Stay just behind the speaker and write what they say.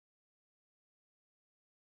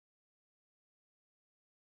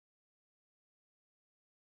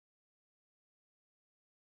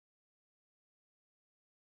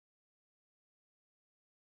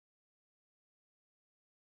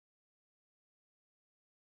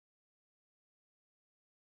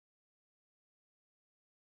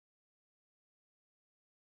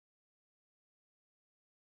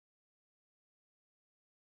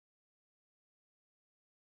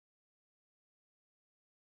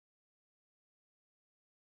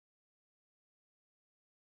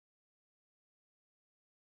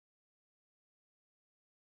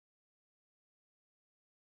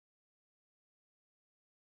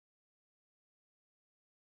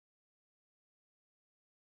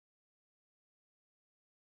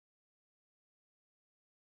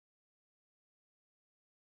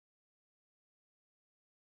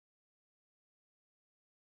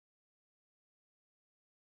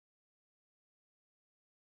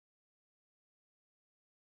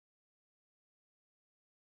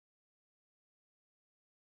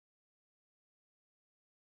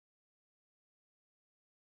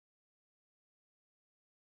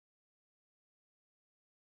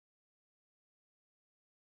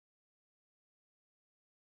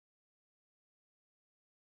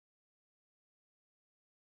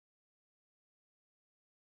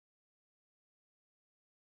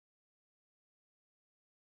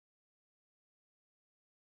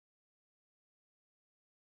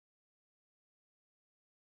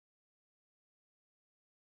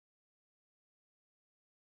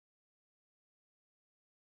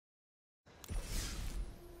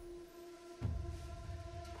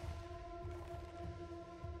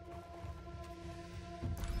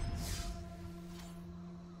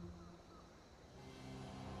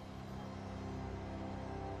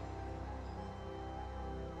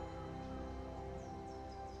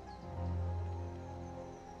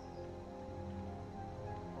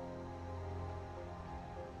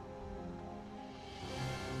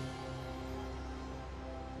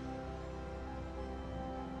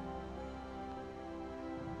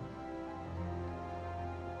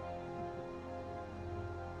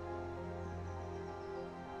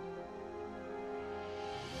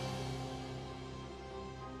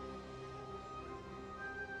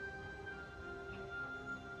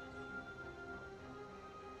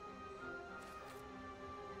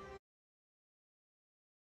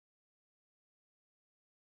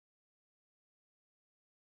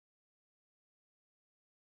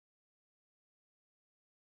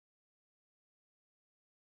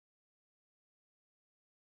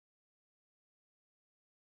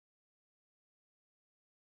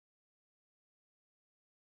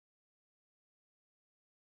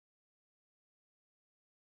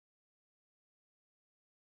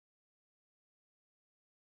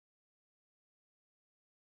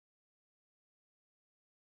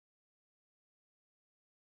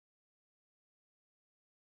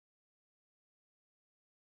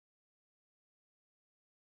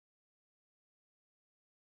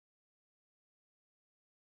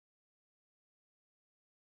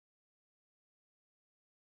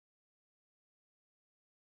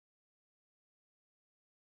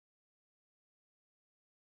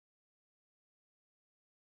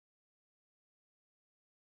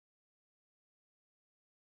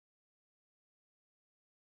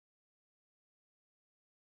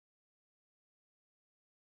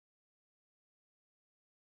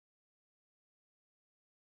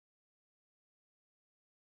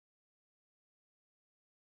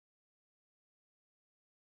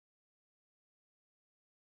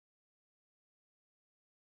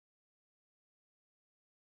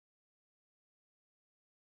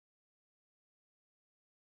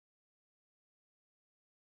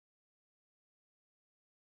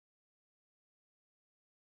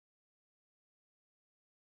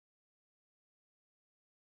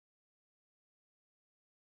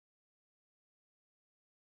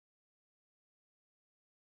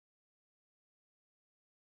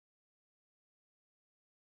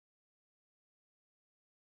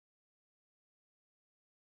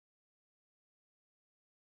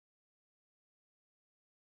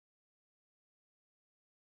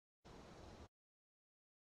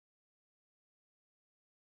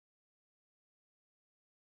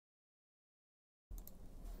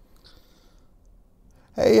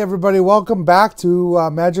Hey everybody, welcome back to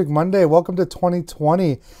Magic Monday. Welcome to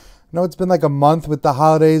 2020. I know it's been like a month with the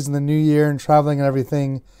holidays and the new year and traveling and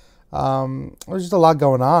everything. There's just a lot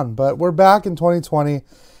going on, but we're back in 2020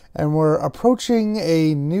 and we're approaching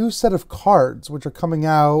a new set of cards which are coming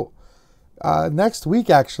out next week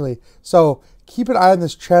actually. So keep an eye on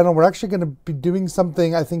this channel. We're actually going to be doing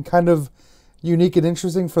something I think kind of unique and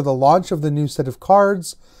interesting for the launch of the new set of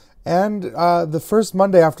cards. And the first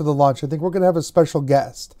Monday after the launch, I think we're going to have a special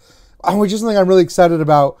guest, which is something I'm really excited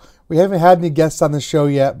about. We haven't had any guests on the show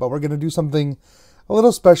yet, but we're going to do something a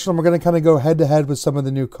little special, and we're going to kind of go head-to-head with some of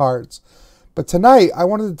the new cards. But tonight, I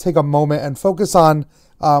wanted to take a moment and focus on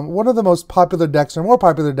one of the most popular decks, or more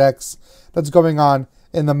popular decks, that's going on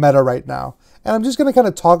in the meta right now. And I'm just going to kind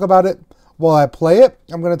of talk about it while I play it.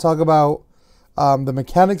 I'm going to talk about the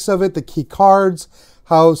mechanics of it, the key cards,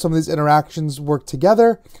 how some of these interactions work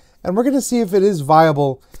together. And we're going to see if it is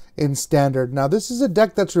viable in Standard. Now, this is a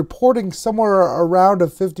deck that's reporting somewhere around a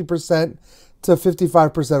 50% to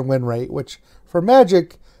 55% win rate, which for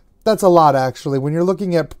Magic, that's a lot actually. When you're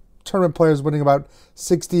looking at tournament players winning about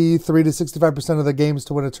 63 to 65% of the games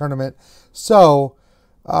to win a tournament. So,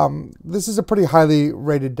 this is a pretty highly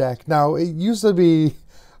rated deck. Now, it used to be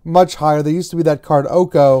much higher. There used to be that card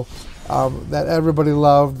Oko that everybody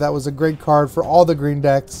loved. That was a great card for all the green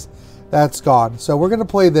decks. That's gone. So we're going to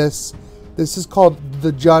play this. This is called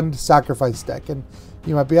the Jund Sacrifice deck. And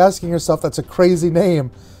you might be asking yourself, that's a crazy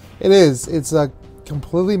name. It is. It's a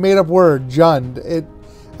completely made up word, Jund. It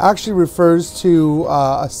actually refers to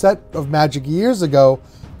a set of Magic years ago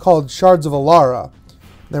called Shards of Alara.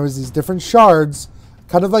 There was these different shards,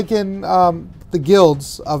 kind of like in the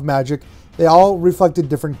guilds of Magic. They all reflected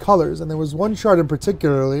different colors. And there was one shard in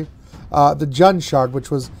particularly, the Jund shard,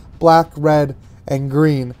 which was black, red, and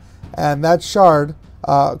green. And that shard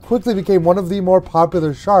quickly became one of the more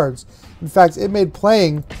popular shards. In fact, it made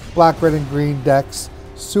playing black, red, and green decks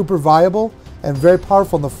super viable and very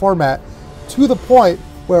powerful in the format, to the point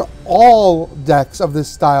where all decks of this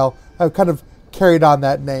style have kind of carried on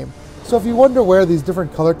that name. So if you wonder where these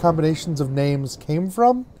different color combinations of names came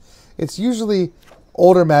from, it's usually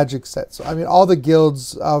older Magic sets. I mean, all the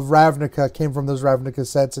guilds of Ravnica came from those Ravnica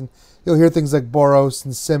sets, and you'll hear things like Boros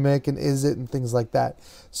and Simic and Izzet and things like that.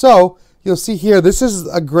 So you'll see here, this is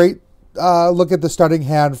a great look at the starting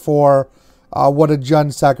hand for what a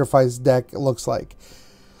Jund Sacrifice deck looks like.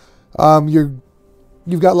 You've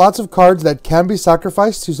got lots of cards that can be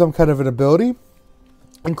sacrificed to some kind of an ability,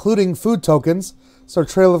 including food tokens. So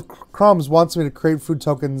Trail of Crumbs wants me to create food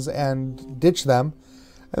tokens and ditch them.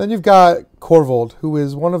 And then you've got Korvold, who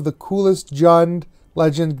is one of the coolest Jund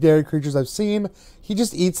legendary creatures I've seen. He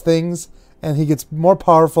just eats things, and he gets more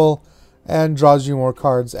powerful and draws you more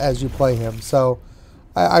cards as you play him. So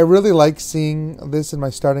I really like seeing this in my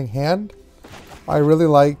starting hand. I really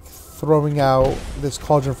like throwing out this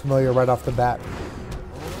Cauldron Familiar right off the bat.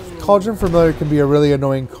 Cauldron Familiar can be a really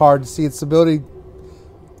annoying card. See, its ability,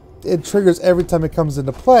 it triggers every time it comes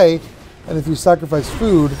into play, and if you sacrifice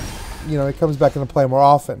food, you know, it comes back into play more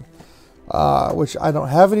often. Which I don't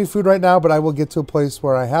have any food right now, but I will get to a place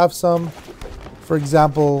where I have some. For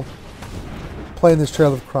example, playing this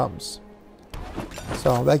Trail of Crumbs.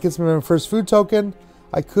 So that gets me my first food token.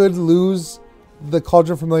 I could lose the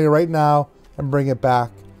Cauldron Familiar right now and bring it back,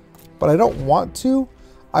 but I don't want to.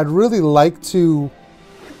 I'd really like to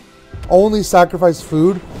only sacrifice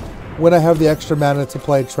food when I have the extra mana to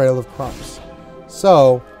play Trail of Crumbs.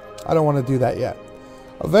 So I don't want to do that yet.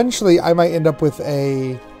 Eventually, I might end up with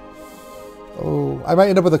a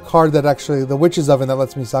card that actually, the Witch's Oven, that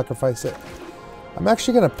lets me sacrifice it. I'm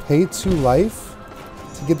actually going to pay 2 life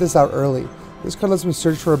to get this out early. This card lets me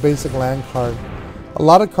search for a basic land card. A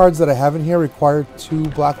lot of cards that I have in here require 2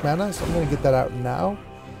 black mana, so I'm going to get that out now.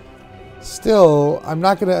 Still, I'm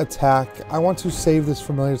not going to attack. I want to save this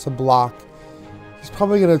Familiar to block. He's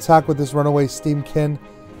probably going to attack with this Runaway Steamkin.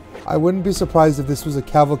 I wouldn't be surprised if this was a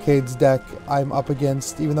Cavalcades deck I'm up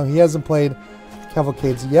against, even though he hasn't played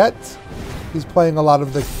Cavalcades yet. He's playing a lot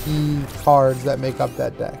of the key cards that make up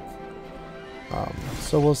that deck.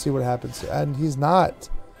 So we'll see what happens. And he's not.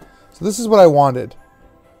 So this is what I wanted.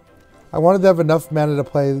 I wanted to have enough mana to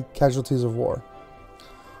play Casualties of War.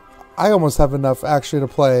 I almost have enough actually to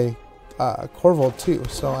play Korvold too,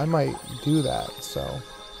 so I might do that. So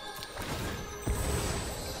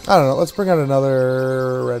I don't know. Let's bring out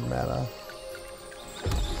another red mana.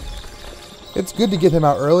 It's good to get him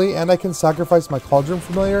out early, and I can sacrifice my Cauldron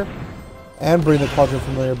Familiar and bring the Cauldron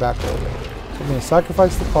Familiar back over. So I'm going to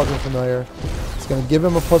sacrifice the Cauldron Familiar. It's going to give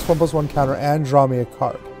him a +1/+1 counter and draw me a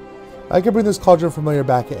card. I can bring this Cauldron Familiar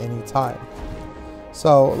back at any time.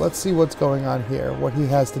 So let's see what's going on here, what he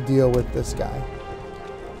has to deal with this guy.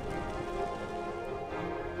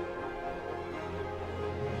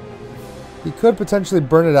 He could potentially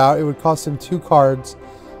burn it out. It would cost him 2 cards.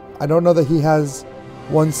 I don't know that he has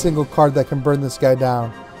one single card that can burn this guy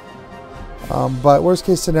down. But worst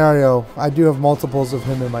case scenario, I do have multiples of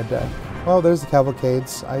him in my deck. Well, there's the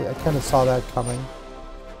Cavalcades. I kind of saw that coming.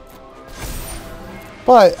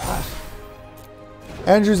 But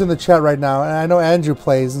Andrew's in the chat right now, and I know Andrew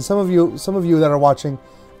plays, and some of you that are watching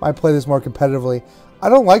might play this more competitively. I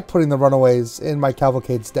don't like putting the Runaways in my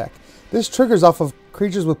Cavalcades deck. This triggers off of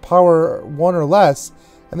creatures with power 1 or less,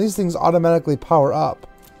 and these things automatically power up.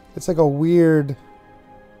 It's like a weird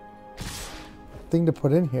thing to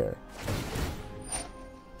put in here.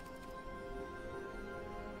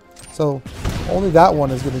 So only that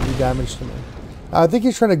one is going to do damage to me. I think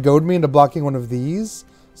he's trying to goad me into blocking one of these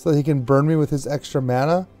so that he can burn me with his extra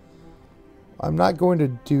mana. I'm not going to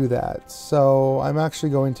do that. So I'm actually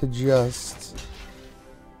going to just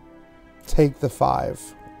take the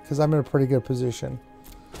 5 because I'm in a pretty good position.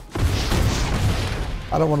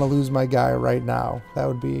 I don't want to lose my guy right now. That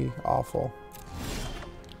would be awful.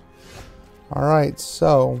 Alright,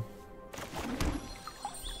 so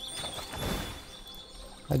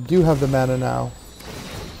I do have the mana now.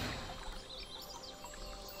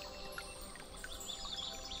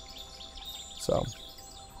 So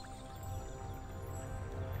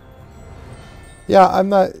yeah, I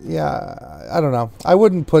don't know. I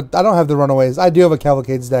don't have the Runaways. I do have a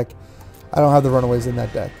Cavalcades deck. I don't have the Runaways in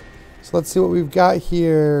that deck. So let's see what we've got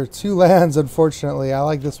here. 2 lands, unfortunately. I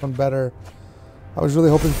like this one better. I was really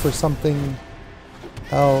hoping for something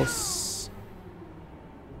else.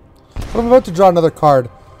 But I'm about to draw another card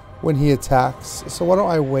when he attacks. So why don't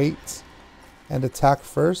I wait and attack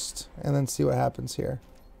first and then see what happens here.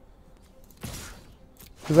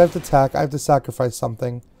 Because I have to attack, I have to sacrifice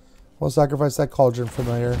something. We'll sacrifice that Cauldron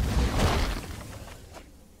Familiar.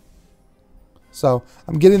 So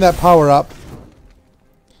I'm getting that power up.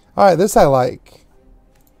 Alright, this I like.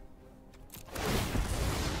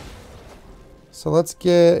 So let's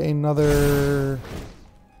get another...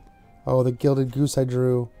 Oh, the Gilded Goose I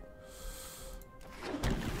drew.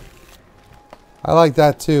 I like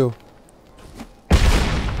that too.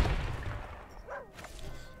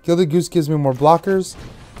 Gilded Goose gives me more blockers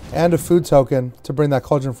and a food token to bring that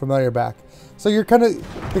Cauldron Familiar back. So you're kind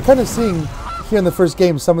of seeing here in the first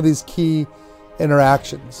game some of these key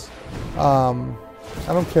interactions. I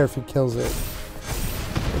don't care if he kills it.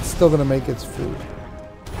 It's still going to make its food.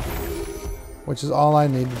 Which is all I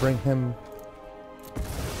need to bring him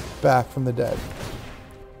back from the dead.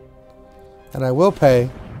 And I will pay.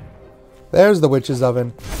 There's the Witch's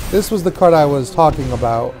Oven. This was the card I was talking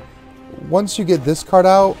about. Once you get this card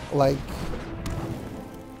out, like,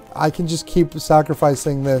 I can just keep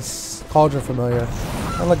sacrificing this Cauldron Familiar.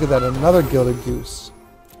 And look at that, another Gilded Goose.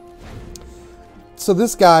 So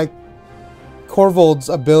this guy, Corvold's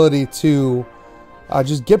ability to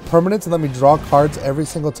just get permanents and let me draw cards every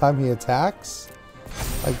single time he attacks,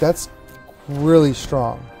 like, that's really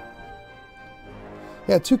strong.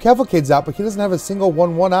 Yeah, 2 Cavalcades out, but he doesn't have a single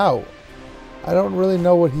 1/1 out. I don't really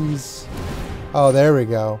know what he's... Oh, there we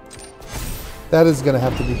go. That is going to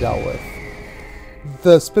have to be dealt with.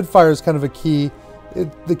 The Spitfire is kind of a key.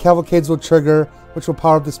 The Cavalcades will trigger, which will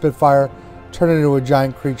power up the Spitfire, turn it into a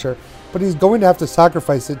giant creature. But he's going to have to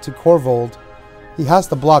sacrifice it to Corvold. He has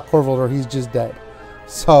to block Corvold or he's just dead.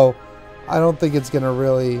 So, I don't think it's going to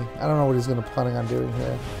really... I don't know what he's going to planning on doing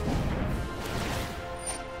here.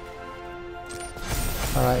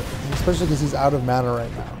 Alright, especially because he's out of mana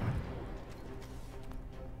right now.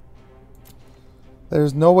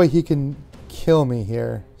 There's no way he can kill me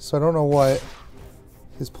here. So I don't know what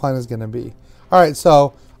his plan is going to be. Alright,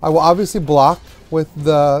 so I will obviously block with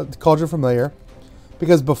the Cauldron Familiar.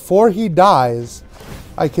 Because before he dies,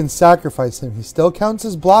 I can sacrifice him. He still counts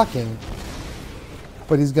as blocking.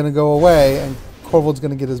 But he's going to go away and Corvold's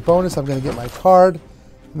going to get his bonus. I'm going to get my card.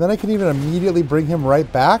 And then I can even immediately bring him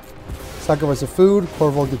right back. Sacrifice a food.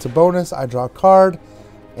 Corvold gets a bonus. I draw a card.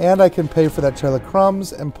 And I can pay for that Trail of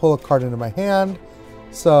Crumbs and pull a card into my hand.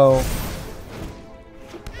 So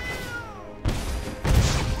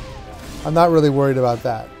I'm not really worried about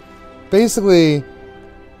that. Basically,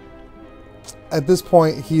 at this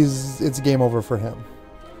point, it's game over for him.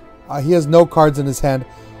 He has no cards in his hand.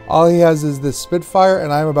 All he has is this Spitfire,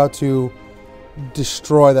 and I'm about to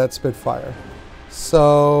destroy that Spitfire.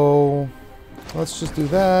 So let's just do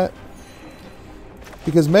that.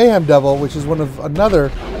 Because Mayhem Devil, which is one of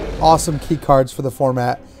another awesome key cards for the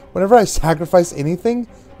format, whenever I sacrifice anything,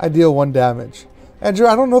 I deal 1 damage. Andrew,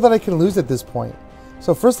 I don't know that I can lose at this point.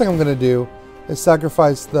 So first thing I'm going to do is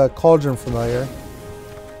sacrifice the Cauldron Familiar.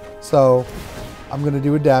 So I'm going to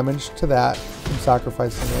do a damage to that from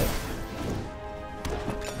sacrificing it.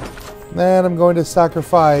 Then I'm going to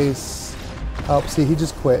sacrifice. Oh, see, he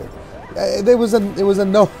just quit. It was a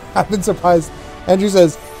no. I've been surprised. Andrew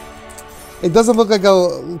says, it doesn't look like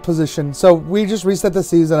a position. So we just reset the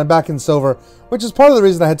season. I'm back in silver, which is part of the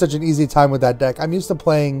reason I had such an easy time with that deck. I'm used to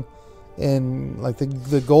playing in like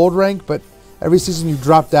the gold rank, but every season you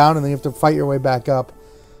drop down and then you have to fight your way back up.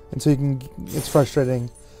 And so you can, it's frustrating.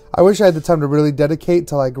 I wish I had the time to really dedicate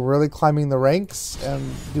to like really climbing the ranks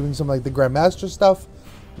and doing some like the Grandmaster stuff.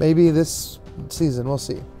 Maybe this season, we'll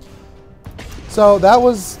see. So that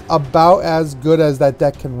was about as good as that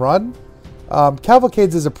deck can run.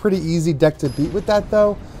 Cavalcades is a pretty easy deck to beat with that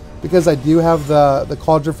though, because I do have the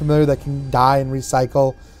Cauldron Familiar that can die and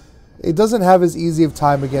recycle. It doesn't have as easy of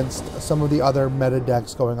time against some of the other meta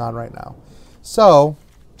decks going on right now. So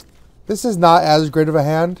this is not as great of a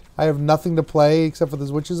hand. I have nothing to play except for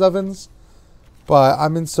this Witch's Ovens, but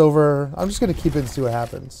I'm in silver. I'm just going to keep it and see what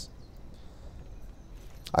happens.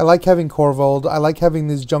 I like having Corvold. I like having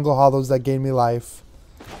these Jungle Hollows that gain me life,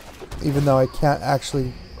 even though I can't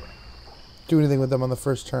actually do anything with them on the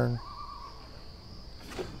first turn.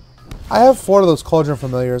 I have 4 of those Cauldron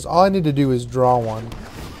Familiars. All I need to do is draw one.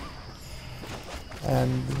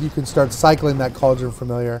 And you can start cycling that Cauldron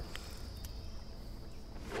Familiar.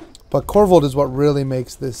 But Corvold is what really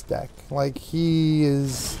makes this deck. Like, he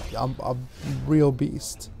is a real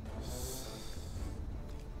beast.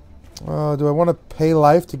 Do I want to pay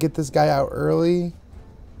life to get this guy out early?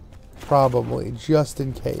 Probably, just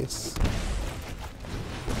in case.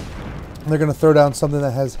 They're going to throw down something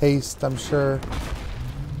that has haste, I'm sure.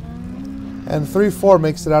 And 3/4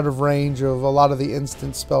 makes it out of range of a lot of the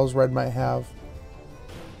instant spells Red might have.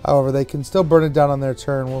 However, they can still burn it down on their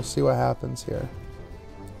turn. We'll see what happens here.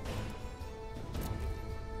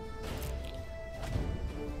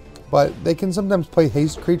 But they can sometimes play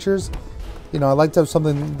haste creatures. You know, I like to have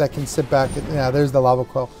something that can sit back. And, yeah, there's the Lava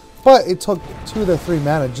Coil. But it took 2 of their 3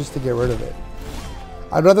 mana just to get rid of it.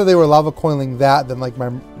 I'd rather they were Lava Coiling that than like my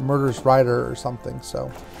Murderous Rider or something.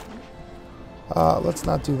 So let's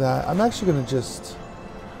not do that. I'm actually going to just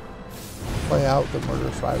play out the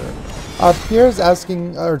Murderous Rider. Pierre's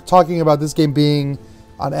asking or talking about this game being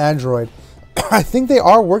on Android. I think they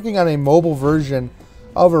are working on a mobile version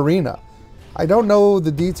of Arena. I don't know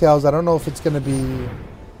the details. I don't know if it's going to be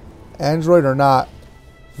Android or not.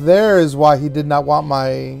 There is why he did not want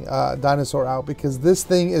my dinosaur out, because this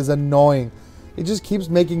thing is annoying. It just keeps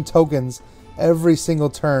making tokens every single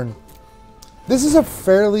turn. This is a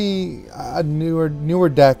fairly newer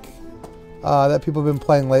deck that people have been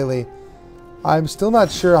playing lately. I'm still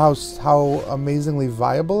not sure how amazingly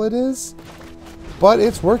viable it is, but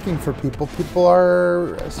it's working for people.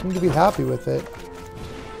 People seem to be happy with it.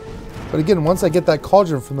 But again, once I get that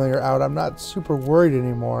Cauldron Familiar out, I'm not super worried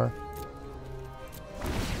anymore.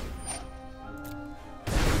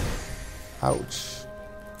 Ouch.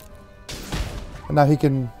 And now he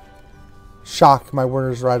can shock my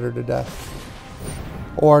Werner's Rider to death.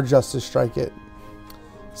 Or Justice Strike it.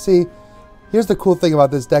 See, here's the cool thing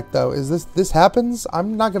about this deck though, is this happens,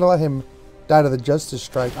 I'm not going to let him die to the Justice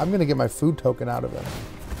Strike. I'm going to get my food token out of him.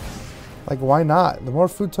 Like, why not? The more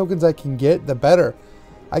food tokens I can get, the better.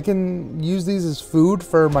 I can use these as food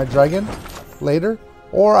for my dragon later,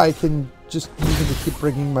 or I can just use them to keep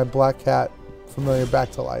bringing my Black Cat Familiar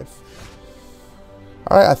back to life.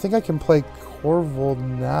 Alright, I think I can play Corvold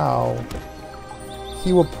now.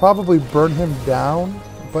 He will probably burn him down,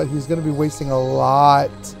 but he's going to be wasting a lot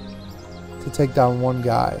to take down one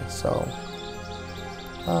guy. So,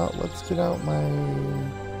 let's get out my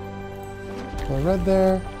red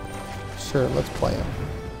there. Sure, let's play him.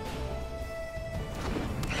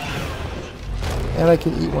 And I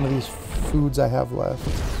can eat one of these foods I have left.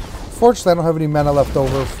 Fortunately, I don't have any mana left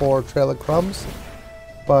over for Trail of Crumbs.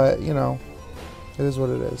 But, you know, it is what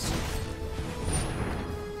it is.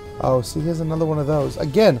 Oh, see, here's another one of those.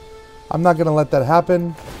 Again, I'm not going to let that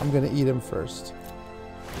happen. I'm going to eat him first.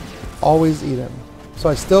 Always eat him. So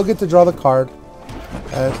I still get to draw the card.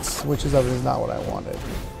 Witch's Oven is not what I wanted.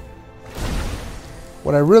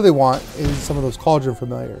 What I really want is some of those Cauldron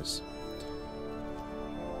Familiars.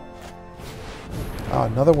 Oh,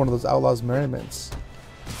 another one of those Outlaws Merriments.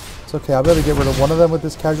 It's okay, I'll be able to get rid of one of them with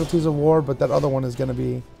this Casualties of War, but that other one is going to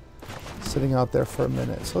be sitting out there for a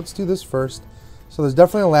minute. So let's do this first. So there's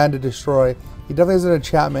definitely a land to destroy. He definitely has an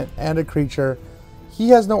enchantment and a creature. He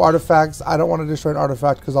has no artifacts. I don't want to destroy an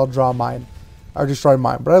artifact because I'll draw mine. Or destroy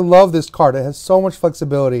mine. But I love this card. It has so much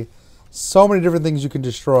flexibility. So many different things you can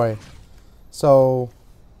destroy. So,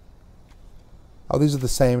 oh, these are the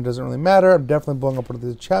same. It doesn't really matter. I'm definitely blowing up one of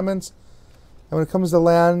these enchantments. And when it comes to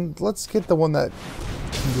land, let's get the one that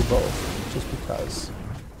can do both. Just because.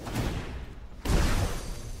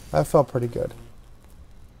 That felt pretty good.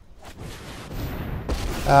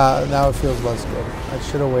 Now it feels less good. I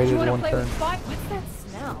should have waited one turn. What's that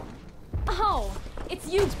smell? Oh, it's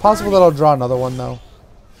you. It's possible that I'll draw another one though.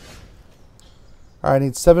 Alright, I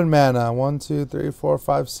need 7 mana. 1, 2, 3, 4,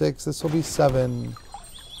 5, 6. This will be 7.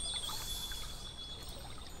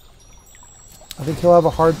 I think he'll have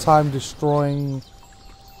a hard time destroying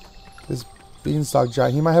this Beanstalk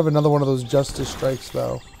Giant. He might have another one of those Justice Strikes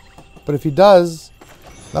though. But if he does,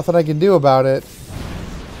 nothing I can do about it.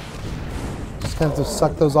 Just kind of have to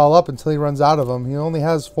suck those all up until he runs out of them. He only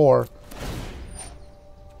has 4.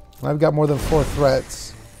 And I've got more than 4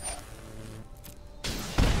 threats.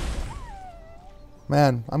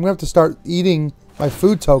 Man, I'm going to have to start eating my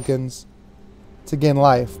food tokens to gain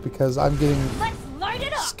life because I'm getting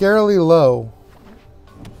scarily low.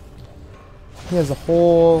 He has a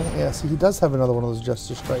whole... Yeah, see, he does have another one of those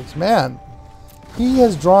Justice Strikes. Man, he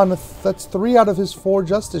has drawn... That's 3 out of his 4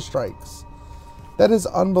 Justice Strikes. That is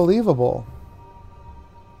unbelievable.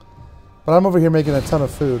 But I'm over here making a ton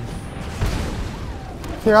of food.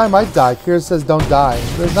 Here, I might die. Kira says don't die.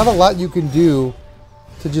 There's not a lot you can do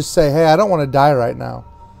to just say, hey, I don't want to die right now.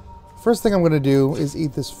 First thing I'm going to do is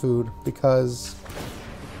eat this food because...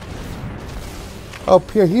 Oh,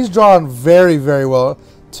 Pierre, he's drawn very, very well.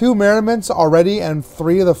 2 Merriments already and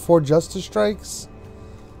 3 of the 4 Justice Strikes.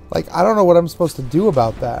 Like, I don't know what I'm supposed to do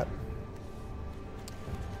about that.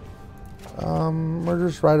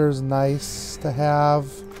 Murderous Rider is nice to have.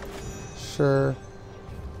 Sure.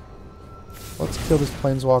 Let's kill this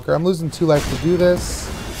Planeswalker. I'm losing 2 life to do this.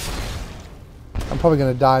 I'm probably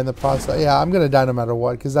going to die in the process. Yeah, I'm going to die no matter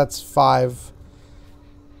what, because that's 5.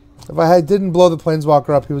 If I didn't blow the Planeswalker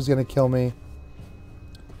up, he was going to kill me.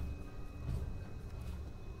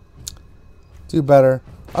 Do better.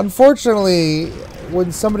 Unfortunately,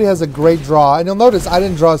 when somebody has a great draw, and you'll notice I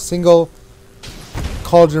didn't draw a single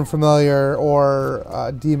Cauldron Familiar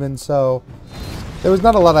or Demon, so there was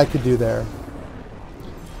not a lot I could do there.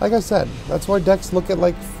 Like I said, that's why decks look at,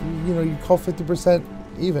 like, you know, you call 50%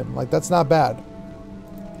 even. Like, that's not bad.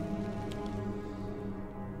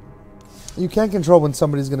 You can't control when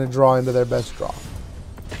somebody's going to draw into their best draw.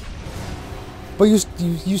 But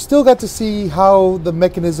you still got to see how the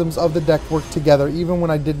mechanisms of the deck work together, even when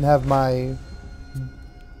I didn't have my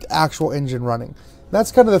actual engine running.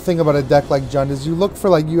 That's kind of the thing about a deck like Jund, is you look for,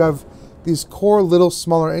 like, you have these core little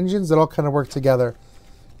smaller engines that all kind of work together.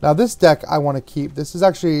 Now this deck I want to keep. This is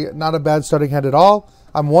actually not a bad starting hand at all.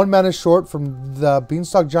 I'm 1 mana short from the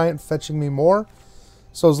Beanstalk Giant fetching me more.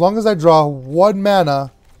 So as long as I draw 1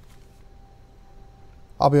 mana,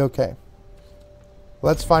 I'll be okay.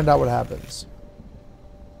 Let's find out what happens.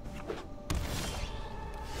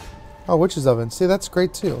 Oh, Witch's Oven. See, that's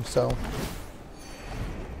great too. So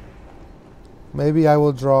maybe I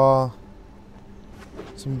will draw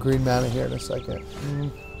some green mana here in a second.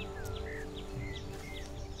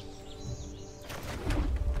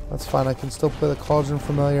 That's fine. I can still play the Cauldron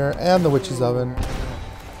Familiar and the Witch's Oven.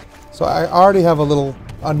 So I already have a little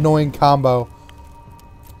annoying combo.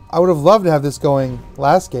 I would have loved to have this going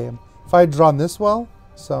last game if I had drawn this well.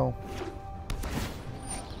 So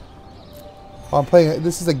I'm playing.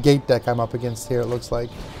 This is a gate deck I'm up against here. It looks like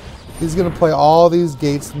he's gonna play all these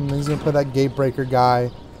gates, and he's gonna play that gate breaker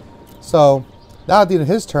guy. So now at the end of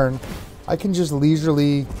his turn, I can just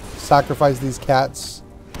leisurely sacrifice these cats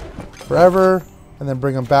forever, and then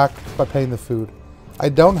bring them back by paying the food. I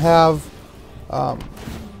don't have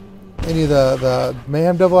any of the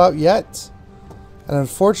Mayhem Devil out yet. And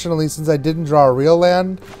unfortunately, since I didn't draw a real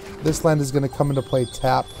land, this land is going to come into play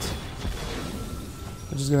tapped.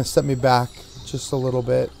 Which is going to set me back just a little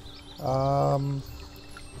bit. I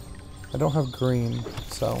don't have green,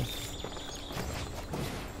 so...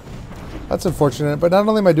 That's unfortunate, but not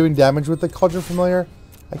only am I doing damage with the Cauldron Familiar,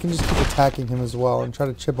 I can just keep attacking him as well and try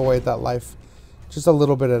to chip away at that life. Just a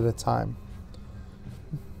little bit at a time.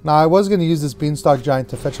 Now, I was going to use this Beanstalk Giant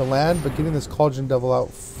to fetch a land, but getting this Cauldron Devil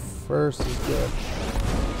out first is good.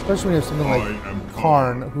 Especially when you have something like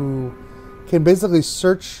Karn, who can basically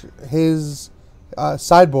search his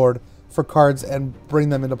sideboard for cards and bring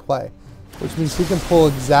them into play. Which means he can pull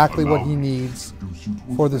exactly what he needs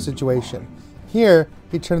for the situation. Here,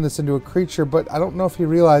 he turned this into a creature, but I don't know if he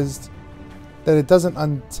realized that it doesn't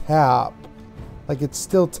untap. Like, it's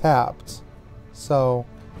still tapped. So,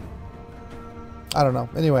 I don't know.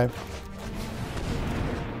 Anyway.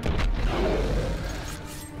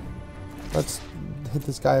 Let's hit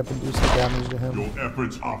this guy up and do some damage to him. Your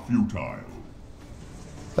efforts are futile.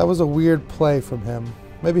 That was a weird play from him.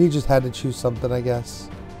 Maybe he just had to choose something, I guess.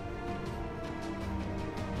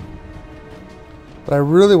 But I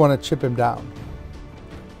really want to chip him down.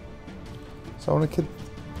 So I want to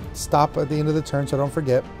stop at the end of the turn, so don't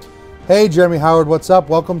forget. Hey, Jeremy Howard, what's up?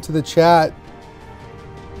 Welcome to the chat.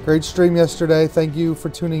 Great stream yesterday. Thank you for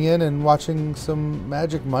tuning in and watching some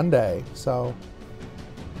Magic Monday. So,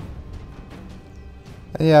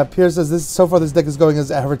 and yeah, Pierre says this so far this deck is going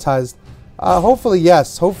as advertised. Hopefully,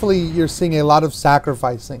 yes. Hopefully, you're seeing a lot of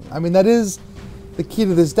sacrificing. I mean, that is the key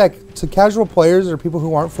to this deck. To casual players or people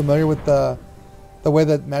who aren't familiar with the way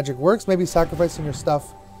that Magic works, maybe sacrificing your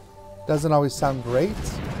stuff doesn't always sound great.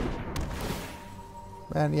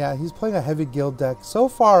 And yeah, he's playing a heavy guild deck. So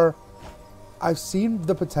far, I've seen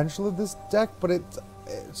the potential of this deck, but it's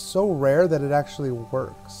so rare that it actually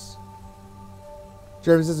works.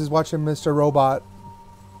 Jeremy says he's watching Mr. Robot.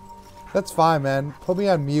 That's fine, man. Put me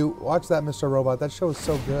on mute. Watch that, Mr. Robot. That show is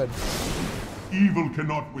so good. Evil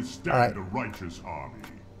cannot withstand a righteous army.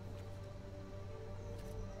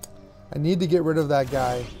 I need to get rid of that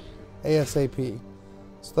guy ASAP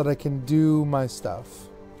so that I can do my stuff.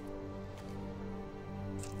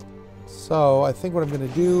 So I think what I'm going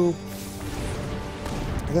to do,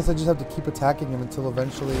 I guess I just have to keep attacking him until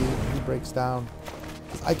eventually he breaks down.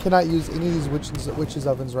 I cannot use any of these witches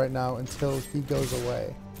ovens right now until he goes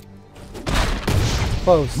away.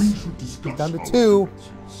 Close. Down to 2.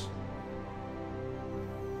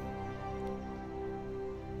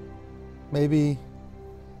 Maybe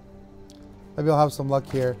I'll have some luck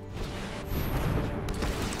here.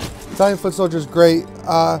 Italian Foot Soldier is great.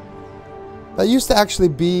 That used to actually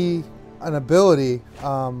be an ability.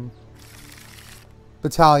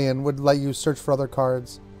 Battalion would let you search for other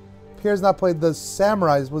cards. Pierre's not played the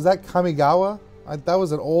Samurais. Was that Kamigawa? That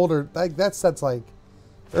was an older. That set's like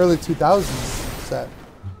early 2000s set.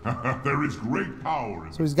 There is great power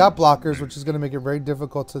in so he's got blockers, which is going to make it very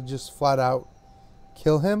difficult to just flat out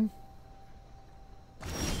kill him.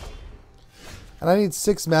 And I need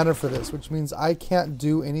 6 mana for this, which means I can't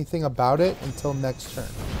do anything about it until next turn.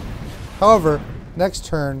 However, next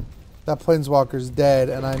turn, that Planeswalker's dead,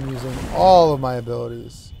 and I'm using all of my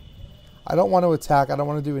abilities. I don't want to attack. I don't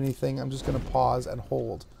want to do anything. I'm just going to pause and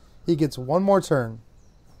hold. He gets 1 more turn.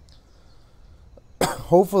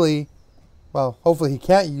 Hopefully he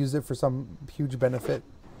can't use it for some huge benefit.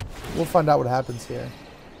 We'll find out what happens here.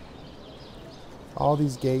 All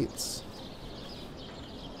these gates.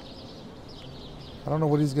 I don't know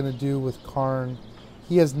what he's going to do with Karn.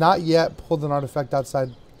 He has not yet pulled an artifact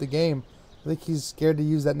outside the game. I think he's scared to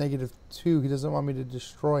use that -2. He doesn't want me to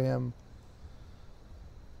destroy him.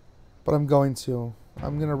 But I'm going to.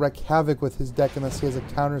 I'm going to wreak havoc with his deck unless he has a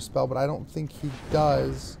counter spell, but I don't think he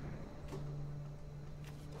does.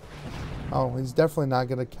 Oh, he's definitely not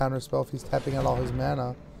going to counter spell if he's tapping out all his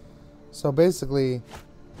mana. So basically,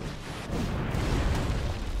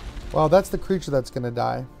 well, that's the creature that's going to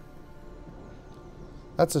die.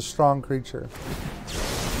 That's a strong creature.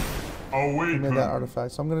 He made that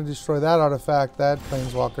artifact. So I'm going to destroy that artifact, that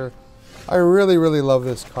Planeswalker. I really, really love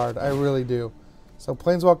this card. I really do. So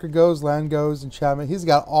Planeswalker goes, land goes, enchantment. He's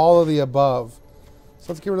got all of the above. So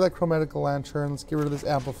let's get rid of that Chromatic Lantern. Let's get rid of this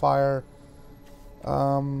Amplifier.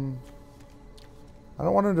 I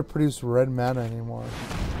don't want him to produce red mana anymore.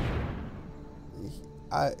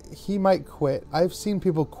 He might quit. I've seen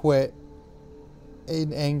people quit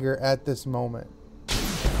in anger at this moment.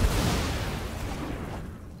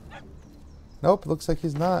 Nope, looks like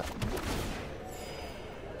he's not.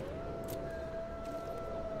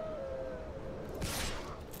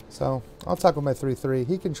 So, I'll talk with my 3/3.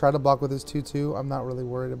 He can try to block with his 2/2. I'm not really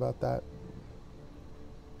worried about that.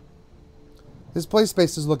 His play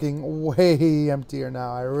space is looking way emptier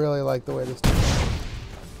now. I really like the way this is.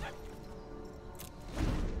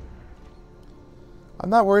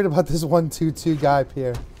 I'm not worried about this 1/2/2 guy,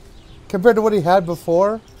 Pierre. Compared to what he had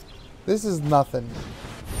before, this is nothing.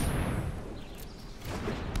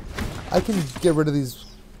 I can get rid of these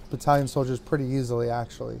battalion soldiers pretty easily,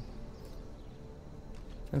 actually.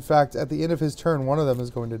 In fact, at the end of his turn, one of them is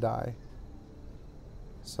going to die.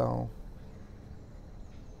 So,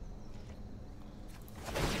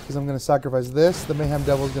 because I'm going to sacrifice this, the Mayhem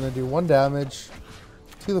Devil is going to do 1 damage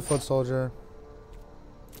to the foot soldier.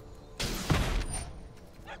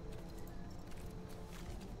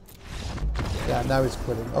 Yeah, now he's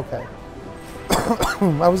quitting. Okay.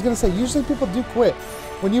 I was going to say, usually people do quit.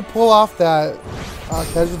 When you pull off that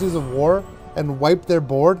Casualties of War and wipe their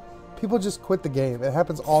board, people just quit the game. It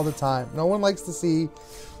happens all the time. No one likes to see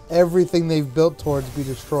everything they've built towards be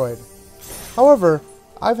destroyed. However,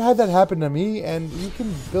 I've had that happen to me, and you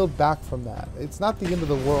can build back from that. It's not the end of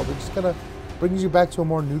the world. It just kind of brings you back to a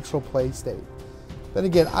more neutral play state. Then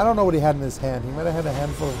again, I don't know what he had in his hand. He might have had a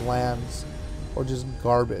handful of lands or just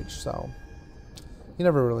garbage, so you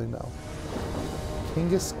never really know.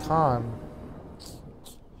 Genghis Khan.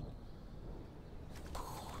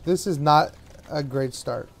 This is not a great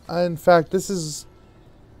start. In fact, this is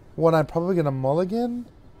one I'm probably going to mulligan.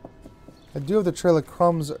 I do have the Trail of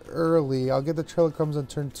Crumbs early. I'll get the Trail of Crumbs on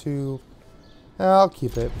turn 2. I'll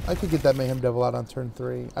keep it. I could get that Mayhem Devil out on turn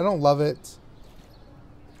 3. I don't love it,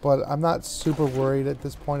 but I'm not super worried at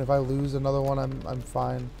this point. If I lose another one, I'm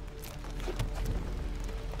fine.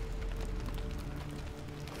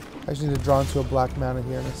 I just need to draw into a black mana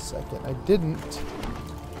here in a second. I didn't.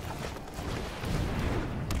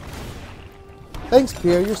 Thanks,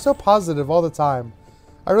 Pierre. You're so positive all the time.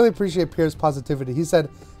 I really appreciate Pierre's positivity. He said,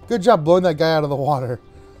 good job blowing that guy out of the water.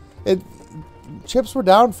 Chips were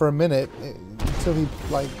down for a minute until he,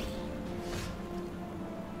 like...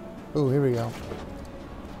 Ooh, here we go.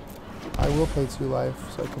 I will pay 2 life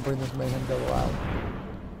so I can bring this Mayhem Devil out.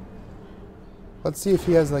 Let's see if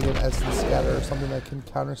he has like an Essence Scatter or something that can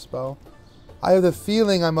counterspell. I have the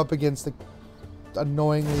feeling I'm up against the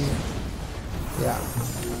annoyingly... Yeah.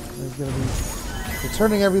 He's going to be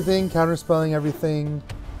returning everything, counterspelling everything.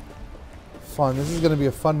 Fun. This is going to be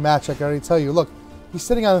a fun match, I can already tell you. Look, he's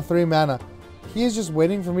sitting on 3 mana. He is just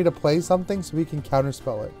waiting for me to play something so he can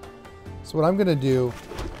counterspell it. So what I'm going to do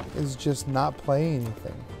is just not play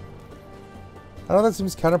anything. I know that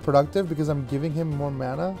seems counterproductive because I'm giving him more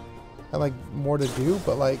mana and like more to do,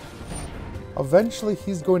 but like eventually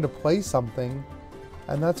he's going to play something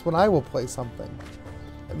and that's when I will play something.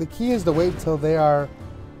 The key is to wait until they are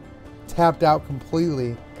tapped out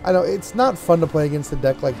completely. I know it's not fun to play against a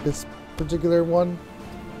deck like this particular one.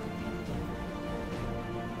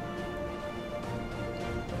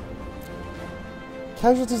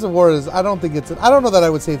 Casualties of War is, I don't know that I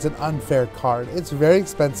would say it's an unfair card. It's very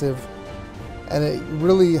expensive and it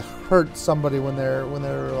really hurts somebody when they're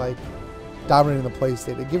like dominating the play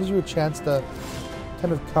state. It gives you a chance to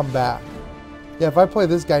kind of come back. Yeah, if I play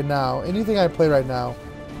this guy now, anything I play right now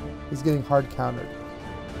is getting hard countered.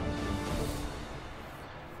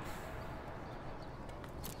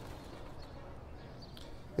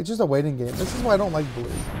 It's just a waiting game. This is why I don't like blue.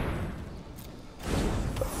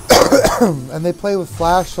 And they play with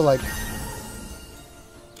Flash, so like,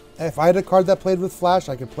 if I had a card that played with Flash,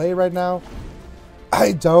 I could play it right now.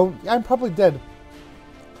 I don't. I'm probably dead.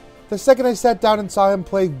 The second I sat down and saw him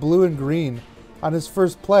play blue and green on his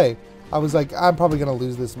first play, I was like, I'm probably going to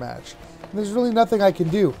lose this match. And there's really nothing I can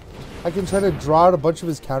do. I can try to draw out a bunch of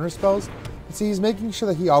his counterspells. But see, he's making sure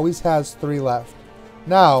that he always has 3 left.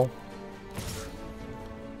 Now,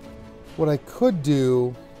 what I could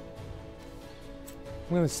do...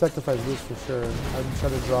 I'm going to sacrifice this for sure. I'm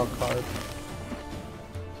trying to draw a card.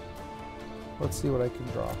 Let's see what I can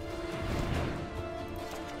draw.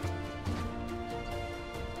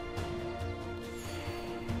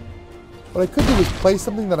 What I could do is play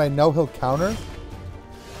something that I know he'll counter,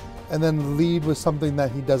 and then lead with something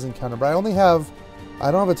that he doesn't counter. But I don't have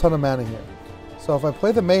a ton of mana here. So if I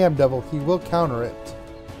play the Mayhem Devil, he will counter it.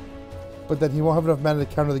 But then he won't have enough mana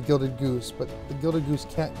to counter the Gilded Goose. But the Gilded Goose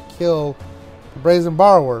can't kill the Brazen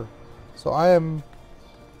Borrower. So I am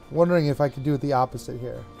wondering if I could do it the opposite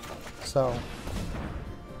here. So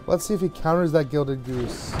let's see if he counters that Gilded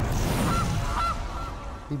Goose.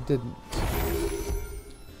 He didn't.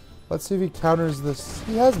 Let's see if he counters this.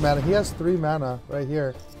 He has mana. He has 3 mana right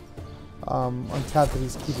here. Untapped that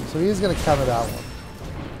he's keeping. So he is going to counter that one.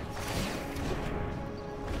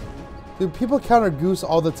 Dude, people counter Goose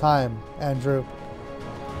all the time, Andrew.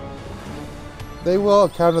 They will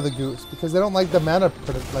counter the Goose because they don't like the mana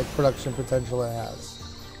production potential it has.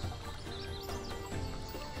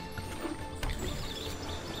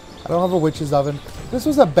 I don't have a Witch's Oven. This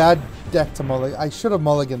was a bad deck to mulligan. I should have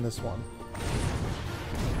mulliganed this one.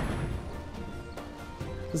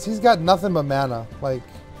 Because he's got nothing but mana. Like...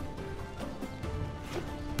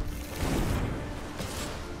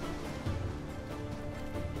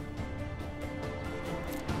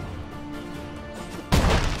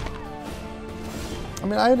 I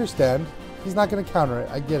mean, I understand. He's not going to counter it.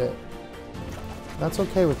 I get it. That's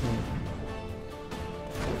okay with me.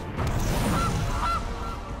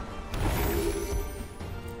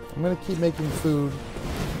 I'm going to keep making food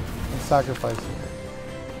and sacrificing it.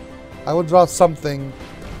 I will draw something.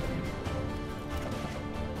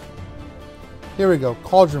 Here we go.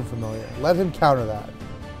 Cauldron Familiar. Let him counter that.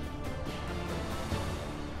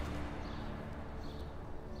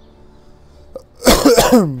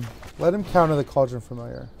 Let him counter the Cauldron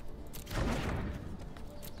Familiar.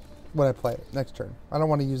 When I play it. Next turn. I don't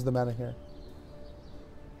want to use the mana here.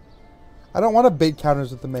 I don't want to bait counters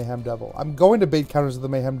with the Mayhem Devil. I'm going to bait counters with the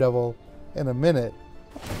Mayhem Devil in a minute.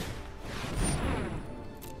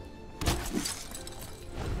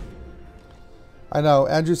 I know.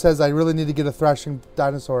 Andrew says I really need to get a Thrashing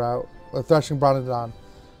Dinosaur out. Or Thrashing Bronodon.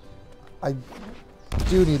 I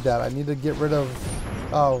do need that. I need to get rid of...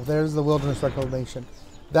 Oh, there's the Wilderness Reclamation.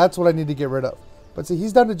 That's what I need to get rid of. But see,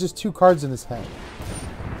 he's down to just 2 cards in his hand.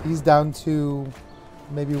 He's down to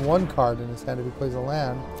maybe 1 card in his hand if he plays a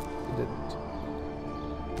land. He didn't.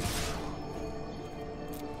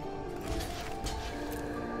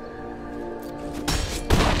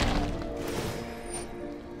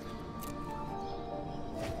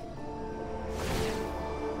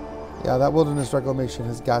 Yeah, that Wilderness Reclamation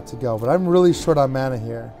has got to go. But I'm really short on mana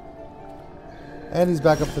here. And he's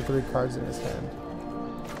back up to 3 cards in his hand.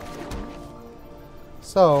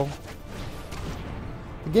 So,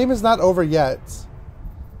 the game is not over yet.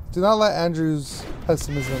 Do not let Andrew's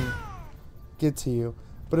pessimism get to you.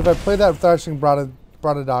 But if I play that Thrashing brought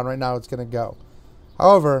it on right now, it's going to go.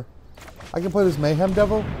 However, I can play this Mayhem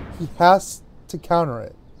Devil. He has to counter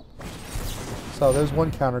it. So, there's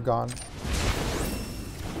 1 counter gone.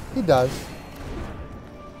 He does.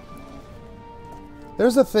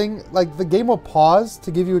 There's a thing, like, the game will pause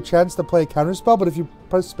to give you a chance to play a counterspell, but if you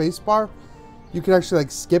press spacebar, you can actually,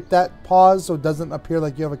 like, skip that pause so it doesn't appear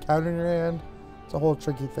like you have a counter in your hand. It's a whole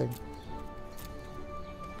tricky thing.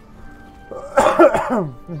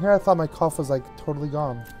 And here I thought my cough was, like, totally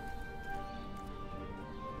gone.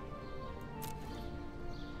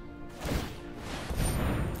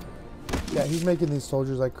 Yeah, he's making these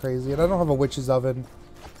soldiers like crazy, and I don't have a witch's oven.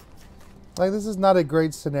 Like, this is not a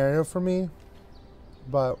great scenario for me,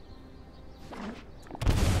 but...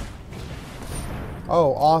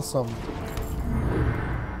 Oh, awesome.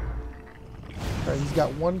 Alright, he's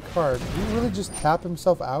got 1 card. Did he really just tap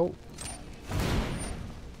himself out?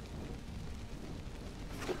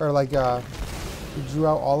 Or, like, he drew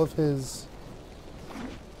out all of his...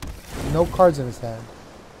 No cards in his hand.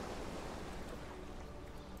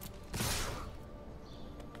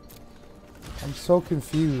 I'm so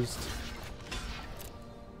confused.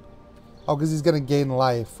 Oh, because he's going to gain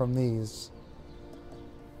life from these.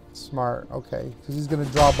 Smart. Okay. Because he's going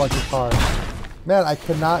to draw a bunch of cards. Man, I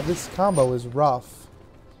cannot... This combo is rough.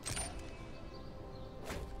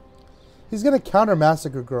 He's going to counter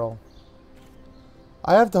Massacre Girl.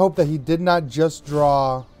 I have to hope that he did not just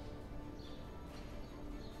draw...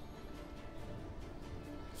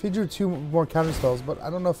 If he drew 2 more counter spells, but I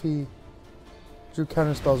don't know if he drew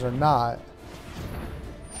counter spells or not.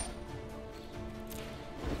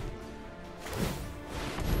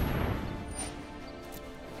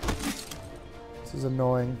 This is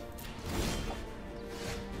annoying.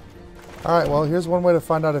 Alright, well, here's one way to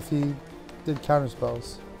find out if he did counter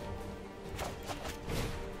spells.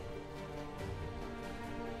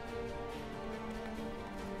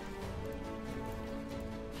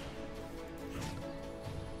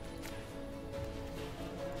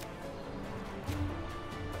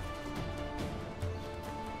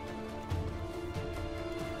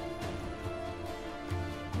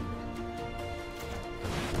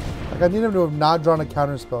 I need him to have not drawn a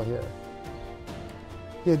counterspell here.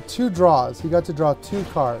 He had 2 draws. He got to draw 2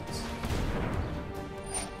 cards.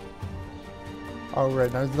 Oh,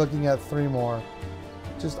 right. Now he's looking at 3 more.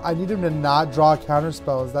 Just, I need him to not draw a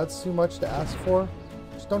counterspell. Is that too much to ask for?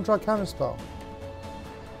 Just don't draw a counterspell.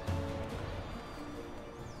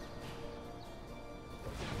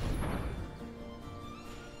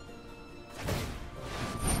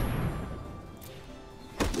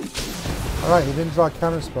 Alright, he didn't draw a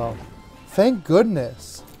counterspell. Thank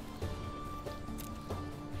goodness.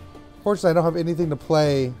 Fortunately, I don't have anything to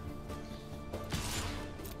play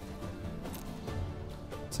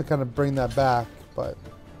to kind of bring that back, but...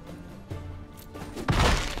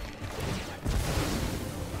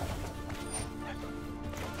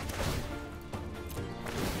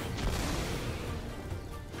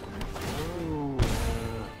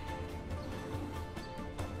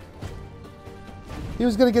 He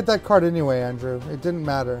was going to get that card anyway, Andrew. It didn't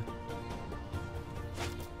matter.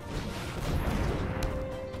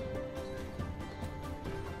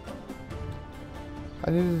 I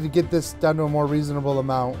needed to get this down to a more reasonable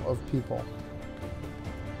amount of people.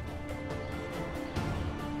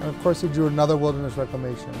 And of course he drew another Wilderness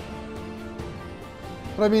Reclamation.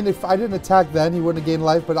 But I mean, if I didn't attack then, he wouldn't have gained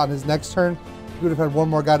life, but on his next turn, he would have had 1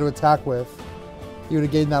 more guy to attack with. He would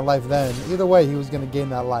have gained that life then. Either way, he was going to gain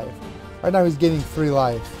that life. Right now he's gaining 3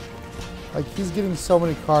 life. Like, he's getting so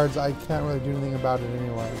many cards, I can't really do anything about it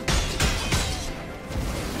anyway.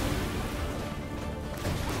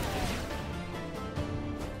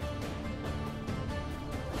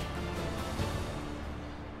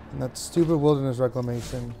 And that stupid Wilderness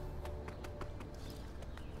Reclamation.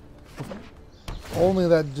 If only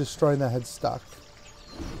that destroying that had stuck.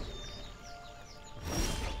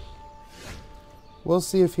 We'll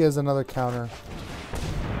see if he has another counter.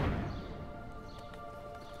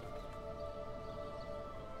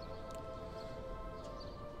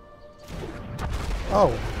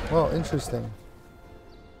 Oh, well, interesting.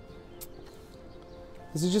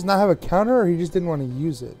 Does he just not have a counter, or he just didn't want to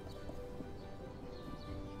use it?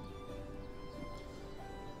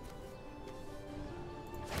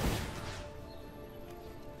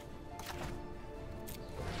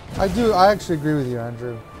 I actually agree with you,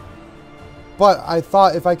 Andrew. But I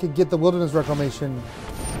thought if I could get the Wilderness Reclamation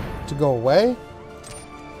to go away,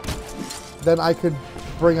 then I could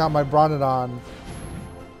bring out my Bronodon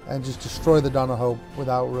and just destroy the Dawn of Hope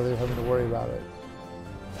without really having to worry about it.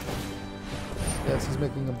 Yes, he's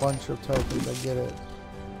making a bunch of tokens, I get it.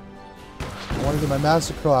 I want to get my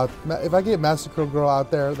Master Girl out. If I get Master Girl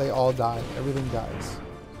out there, they all die. Everything dies.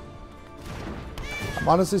 I'm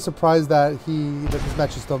honestly surprised that this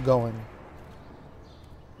match is still going.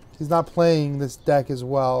 He's not playing this deck as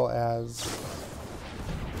well as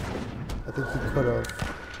I think he could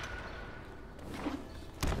have.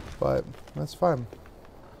 But that's fine.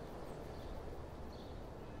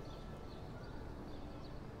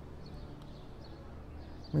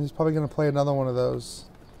 I mean, he's probably going to play another one of those.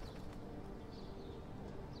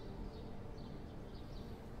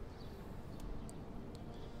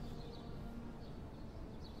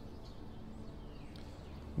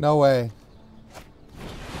 No way.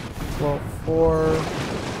 Well, 4,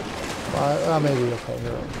 5, maybe, okay,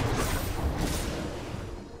 you're right.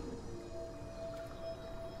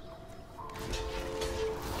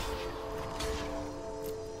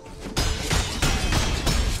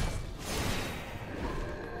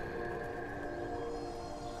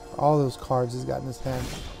 All those cards he's got in his hand.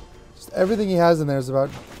 Just everything he has in there is about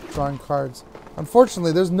drawing cards.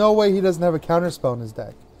 Unfortunately, there's no way he doesn't have a counterspell in his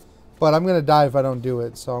deck. But I'm going to die if I don't do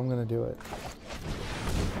it, so I'm going to do it.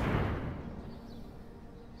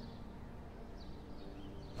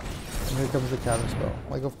 And here comes the counterspell.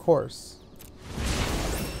 Like, of course.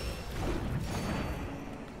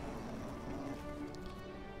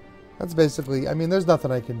 That's basically, I mean, there's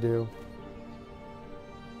nothing I can do.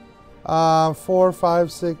 4,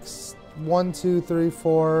 5, 6, 1, 2, 3,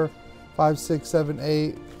 4, 5, 6, 7,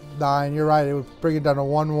 8, 9. You're right, it would bring it down to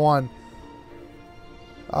 1, 1.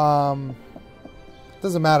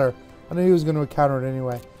 Doesn't matter. I knew he was going to counter it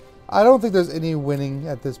anyway. I don't think there's any winning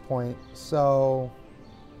at this point. So,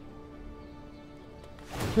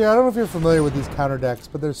 here, I don't know if you're familiar with these counter decks,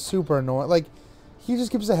 but they're super annoying. Like, he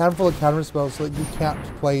just gives a handful of counter spells so that you can't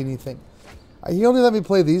play anything. He only let me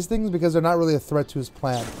play these things because they're not really a threat to his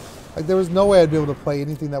plan. Like, there was no way I'd be able to play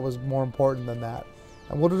anything that was more important than that.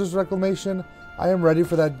 And Wilderness Reclamation, I am ready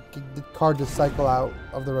for that card to cycle out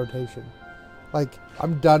of the rotation. Like,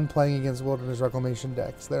 I'm done playing against Wilderness Reclamation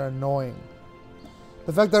decks. They're annoying.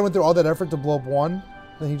 The fact that I went through all that effort to blow up one,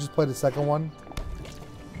 then he just played a second one.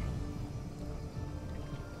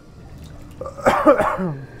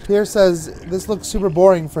 Pierre says, this looks super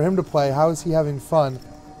boring for him to play. How is he having fun?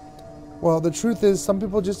 Well, the truth is, some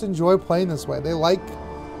people just enjoy playing this way. They like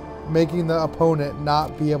making the opponent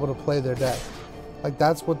not be able to play their deck. Like,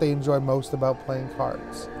 that's what they enjoy most about playing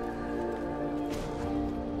cards.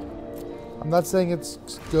 I'm not saying it's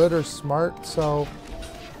good or smart, so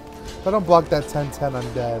if I don't block that 10-10,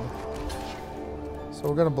 I'm dead. So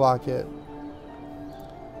we're going to block it.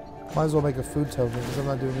 Might as well make a food token because I'm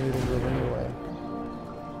not doing anything to it anyway.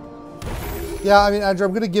 Yeah, I mean, Andrew,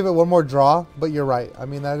 I'm going to give it one more draw, but you're right. I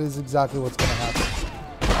mean, that is exactly what's going to happen.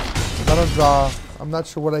 If I don't draw, I'm not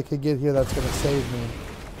sure what I could get here that's going to save me.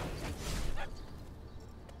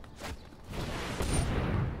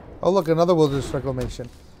 Oh, look, another Wilderness Reclamation.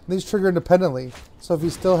 And these trigger independently. So if he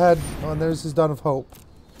still had... Oh, and there's his Dawn of Hope.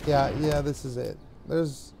 Yeah, this is it.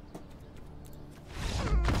 There's...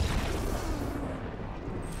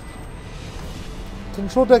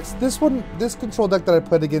 Control decks... This control deck that I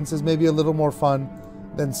played against is maybe a little more fun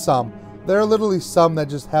than some. There are literally some that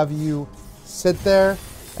just have you sit there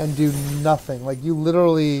and do nothing. Like, you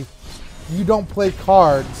literally... You don't play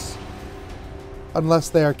cards unless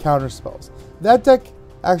they are counter spells. That deck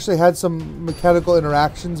actually had some mechanical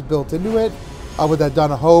interactions built into it with that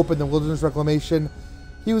Dawn of Hope and the Wilderness Reclamation.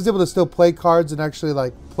 He was able to still play cards and actually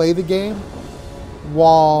like play the game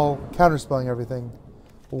while counterspelling everything.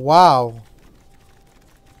 Wow.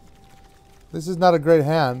 This is not a great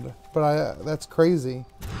hand, but that's crazy.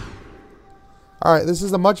 Alright, this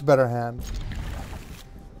is a much better hand.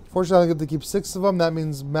 Fortunately, I get to keep 6 of them. That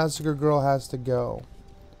means Massacre Girl has to go.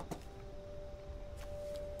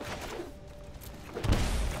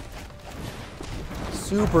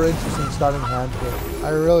 Super interesting starting hand here. I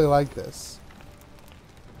really like this.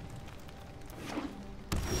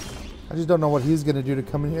 I just don't know what he's going to do to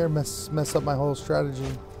come in here and mess up my whole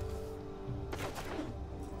strategy.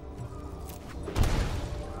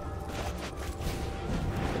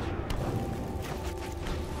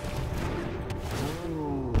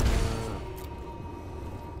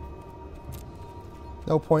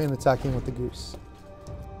 No point in attacking with the goose.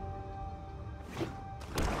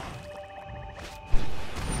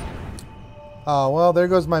 Oh, well, there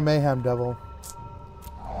goes my Mayhem Devil.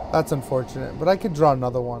 That's unfortunate, but I could draw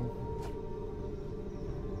another one.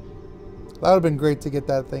 That would have been great to get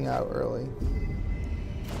that thing out early.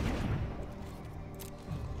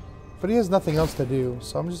 But he has nothing else to do,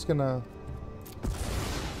 so I'm just gonna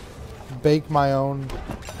bake my own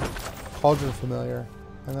Cauldron Familiar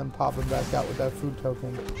and then pop him back out with that food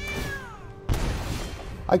token.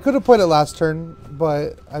 I could have played it last turn,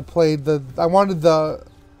 but I wanted the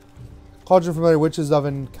Cauldron Familiar Witch's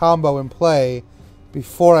Oven combo in play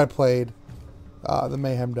before I played the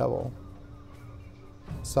Mayhem Devil.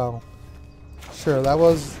 So, sure,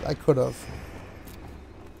 I could have.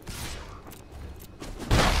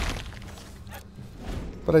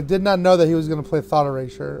 But I did not know that he was going to play Thought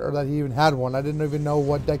Erasure, or that he even had one. I didn't even know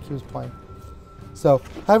what deck he was playing. So,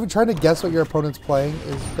 trying to guess what your opponent's playing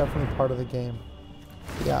is definitely part of the game.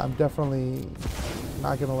 Yeah, I'm definitely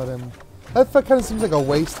not going to let him... That kind of seems like a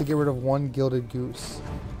waste to get rid of one Gilded Goose.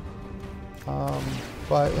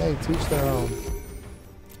 But, hey, teach their own.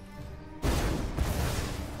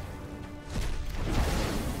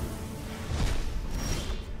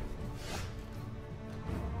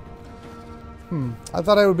 I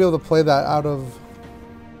thought I would be able to play that out of...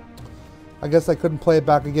 I guess I couldn't play it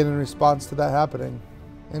back again in response to that happening.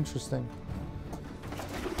 Interesting.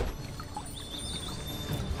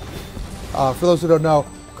 For those who don't know,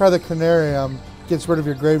 Cry the Canarium gets rid of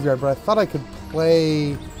your graveyard, but I thought I could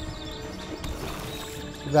play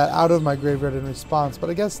that out of my graveyard in response, but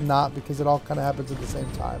I guess not, because it all kind of happens at the same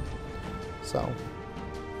time. So...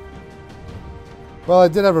 Well, I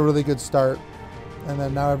did have a really good start. And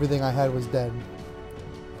then now everything I had was dead.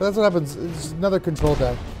 But that's what happens. It's just another control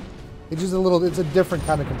deck. It's just it's a different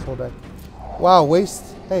kind of control deck. Wow,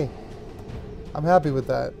 waste. Hey, I'm happy with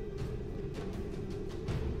that.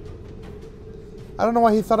 I don't know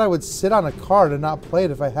why he thought I would sit on a card and not play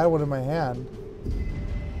it if I had one in my hand.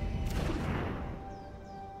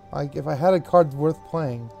 Like, if I had a card worth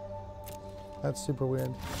playing. That's super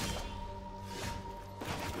weird.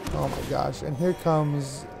 Oh my gosh. And here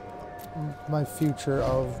comes... my future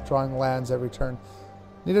of drawing lands every turn.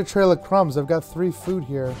 Need a Trail of Crumbs. I've got 3 food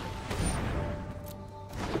here.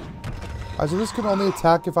 Alright, so this can only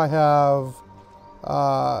attack if I have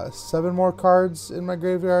 7 more cards in my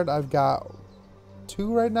graveyard. I've got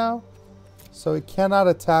 2 right now. So it cannot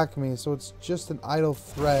attack me. So it's just an idle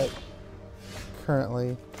threat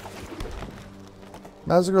currently.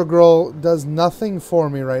 Magical Girl does nothing for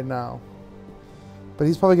me right now. But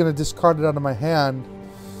he's probably going to discard it out of my hand.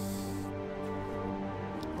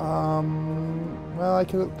 Well, I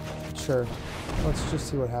could... Sure. Let's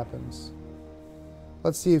just see what happens.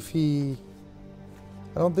 Let's see if he...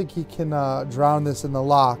 I don't think he can drown this in the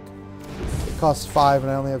lock. It costs 5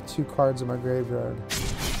 and I only have 2 cards in my graveyard.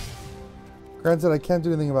 Granted, I can't do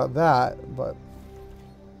anything about that, but...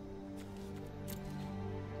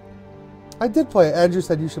 I did play it. Andrew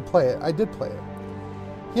said you should play it. I did play it.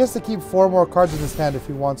 He has to keep 4 more cards in his hand if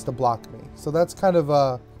he wants to block me. So that's kind of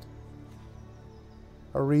a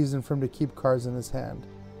reason for him to keep cards in his hand.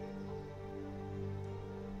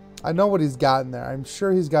 I know what he's got in there. I'm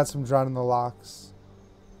sure he's got some Drown in the Locks.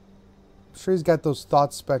 I'm sure he's got those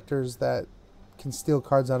Thought Specters that can steal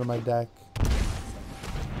cards out of my deck.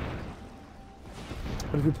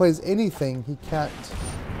 But if he plays anything, he can't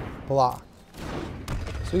block.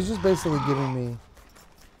 So he's just basically giving me...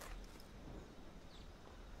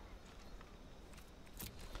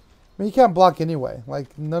 I mean, he can't block anyway.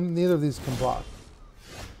 Like, neither of these can block.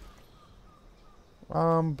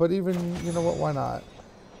 But even, you know what, why not?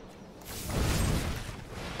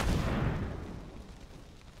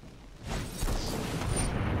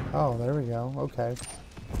 Oh, there we go. Okay.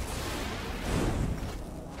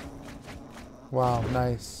 Wow,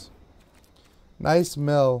 nice. Nice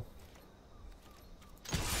mill.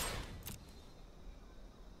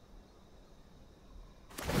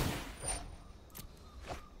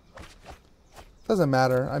 Doesn't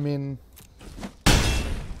matter. I mean...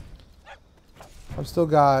 I've still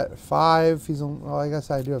got 5. Well, I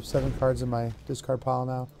guess I do have 7 cards in my discard pile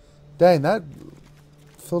now. Dang, that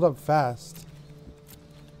filled up fast.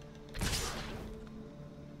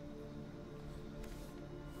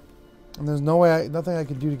 And there's no way, nothing I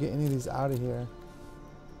could do to get any of these out of here.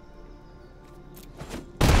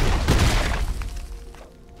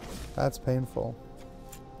 That's painful.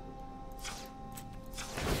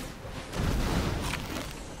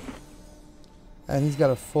 And he's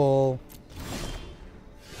got a full...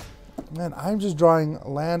 Man, I'm just drawing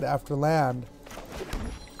land after land.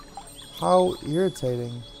 How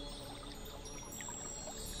irritating.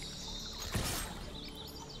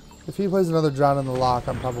 If he plays another Drown in the Loch,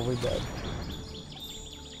 I'm probably dead.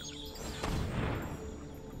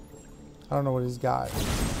 I don't know what he's got.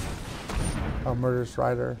 Oh, Murderous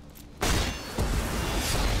Rider.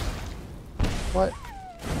 What?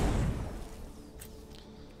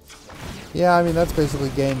 Yeah, I mean, that's basically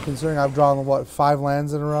game, considering I've drawn, what, 5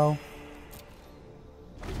 lands in a row?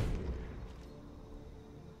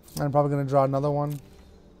 I'm probably going to draw another one.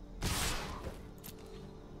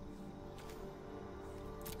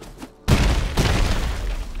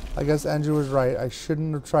 I guess Andrew was right. I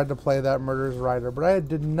shouldn't have tried to play that Murderous Rider, but I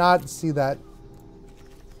did not see that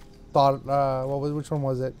thought. Which one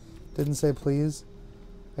was it? Didn't say please.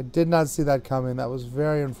 I did not see that coming. That was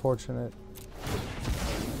very unfortunate.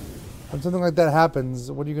 When something like that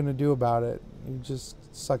happens, what are you going to do about it? You just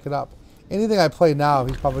suck it up. Anything I play now,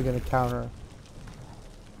 he's probably going to counter.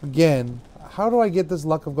 Again, how do I get this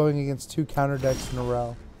luck of going against 2 counter decks in a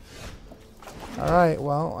row? Alright,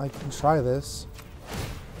 well, I can try this.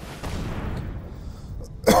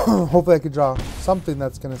 Hopefully I could draw something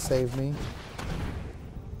that's going to save me.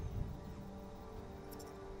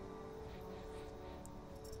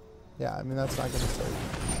 Yeah, I mean, that's not going to save me.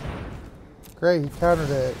 Great, he countered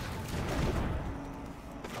it.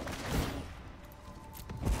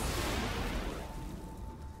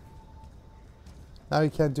 Now he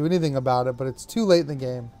can't do anything about it, but it's too late in the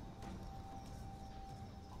game.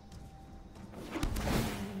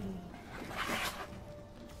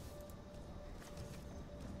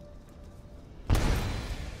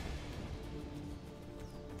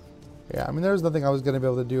 Yeah, I mean, there was nothing I was going to be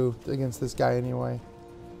able to do against this guy anyway.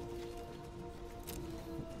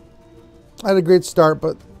 I had a great start,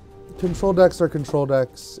 but control decks are control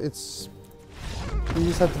decks. It's... you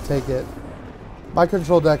just have to take it. My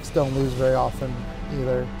control decks don't lose very often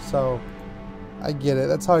either, so I get it.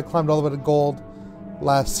 That's how I climbed all the way to gold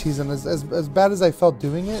last season. As bad as I felt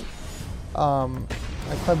doing it, I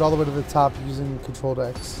climbed all the way to the top using control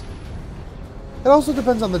decks. It also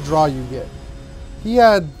depends on the draw you get. He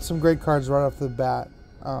had some great cards right off the bat.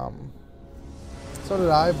 So did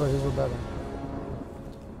I, but his were better.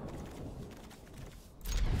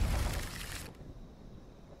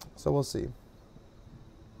 So we'll see.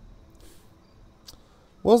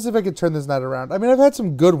 We'll see if I can turn this night around. I mean, I've had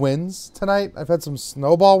some good wins tonight. I've had some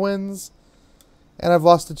snowball wins. And I've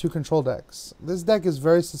lost to 2 control decks. This deck is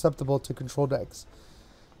very susceptible to control decks.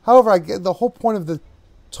 However, the whole point of the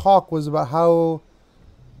talk was about how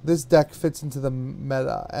this deck fits into the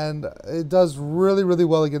meta. And it does really, really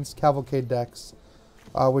well against Cavalcade decks.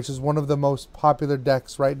 Which is one of the most popular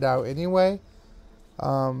decks right now anyway.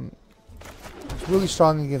 It's really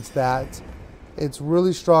strong against that. It's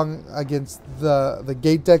really strong against the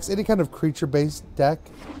gate decks. Any kind of creature-based deck.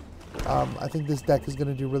 I think this deck is going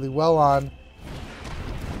to do really well on.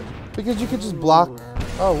 Because you could just block...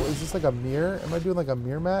 oh, is this like a mirror? Am I doing like a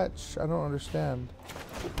mirror match? I don't understand.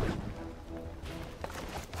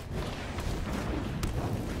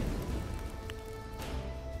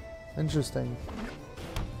 Interesting.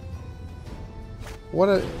 What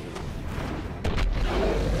a...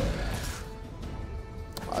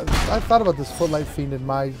 I thought about this Footlight Fiend in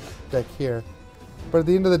my deck here. But at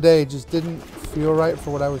the end of the day, it just didn't feel right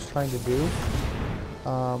for what I was trying to do.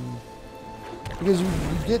 Because you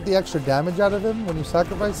get the extra damage out of him when you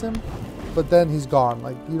sacrifice him. But then he's gone.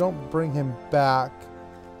 Like, you don't bring him back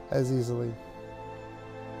as easily.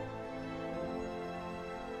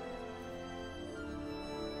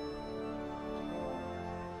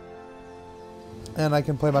 And I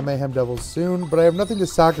can play my Mayhem Devils soon. But I have nothing to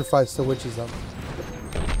sacrifice to Witches them.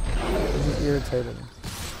 Irritating.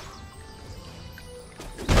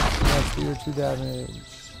 That's your 2 damage.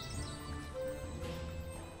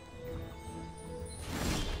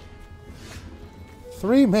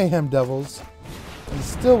 Three Mayhem Devils, and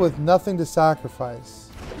still with nothing to sacrifice.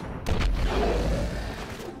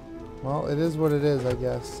 Well, it is what it is, I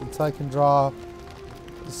guess. Until I can draw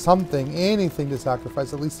something, anything to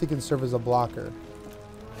sacrifice, at least he can serve as a blocker.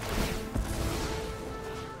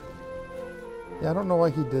 Yeah, I don't know why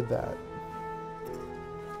he did that.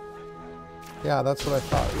 Yeah, that's what I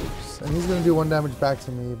thought. Oops. And he's going to do 1 damage back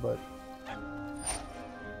to me, but...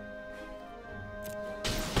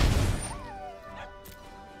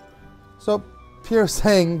 So, Pierre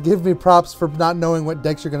saying, give me props for not knowing what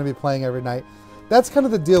decks you're going to be playing every night. That's kind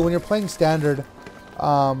of the deal. When you're playing Standard,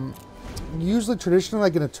 usually traditionally,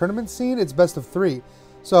 like in a tournament scene, it's best of 3.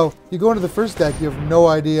 So, you go into the first deck, you have no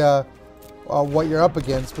idea what you're up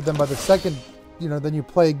against. But then by the second, then you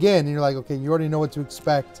play again, and you're like, okay, you already know what to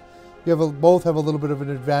expect. You have both have a little bit of an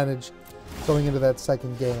advantage going into that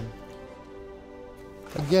second game.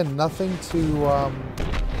 Again, nothing to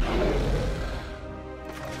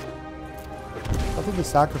tempted to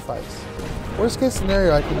sacrifice. Worst case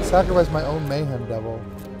scenario, I can sacrifice my own Mayhem Devil.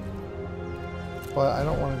 But I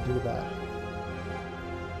don't want to do that.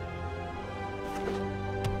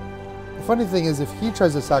 The funny thing is, if he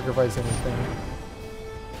tries to sacrifice anything...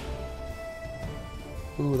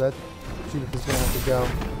 Ooh, that Judith is going to have to go.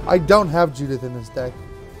 I don't have Judith in this deck.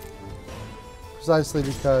 Precisely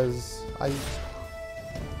because I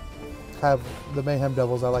have the Mayhem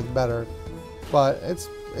Devils I like better. But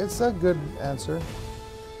it's a good answer.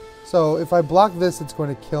 So if I block this, it's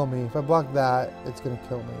going to kill me. If I block that, it's going to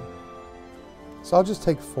kill me. So I'll just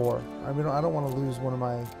take 4. I mean, I don't want to lose one of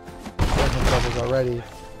my Mayhem Devils already.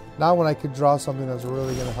 Not when I could draw something that's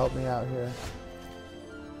really going to help me out here.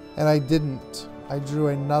 And I didn't. I drew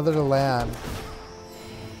another land.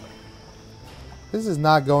 This is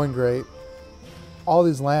not going great. All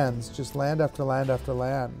these lands, just land after land after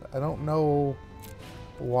land. I don't know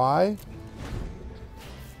why.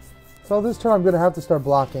 So this turn I'm going to have to start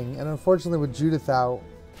blocking. And unfortunately with Judith out,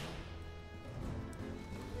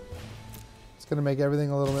 it's going to make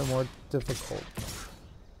everything a little bit more difficult.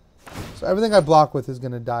 So everything I block with is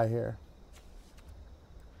going to die here.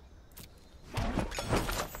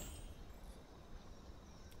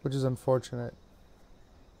 Which is unfortunate.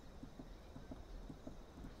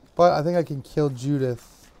 But I think I can kill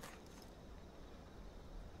Judith.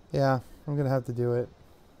 Yeah, I'm going to have to do it.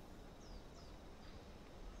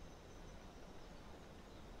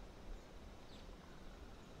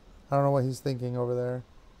 I don't know what he's thinking over there.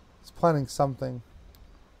 He's planning something.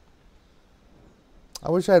 I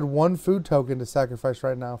wish I had 1 food token to sacrifice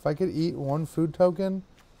right now. If I could eat 1 food token.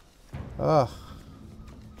 Ugh.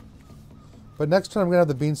 But next turn I'm going to have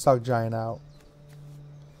the Beanstalk Giant out.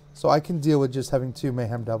 So I can deal with just having 2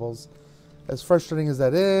 Mayhem Devils. As frustrating as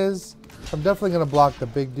that is, I'm definitely going to block the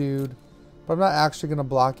big dude. But I'm not actually going to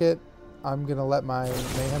block it. I'm going to let my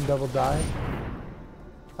Mayhem Devil die.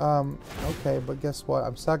 Okay, but guess what?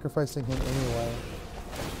 I'm sacrificing him anyway.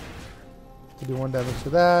 To do 1 damage to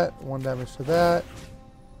that, 1 damage to that,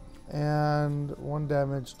 and 1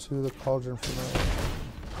 damage to the Cauldron Familiar.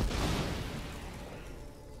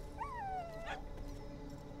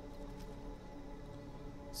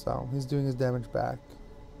 So, he's doing his damage back.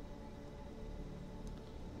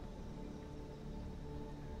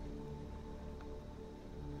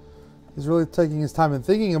 He's really taking his time and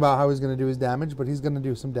thinking about how he's going to do his damage, but he's going to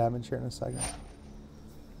do some damage here in a second.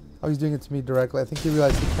 Oh, he's doing it to me directly. I think he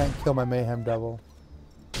realized he can't kill my Mayhem Devil.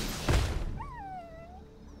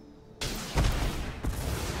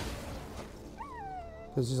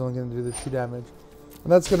 Because he's only going to do the 2 damage.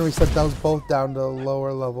 And that's going to reset those both down to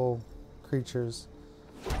lower level creatures.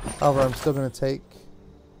 However, I'm still going to take...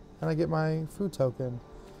 And I get my food token.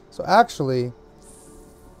 So actually...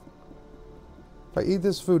 If I eat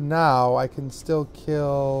this food now, I can still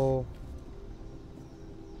kill...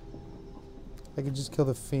 I can just kill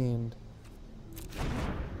the Fiend.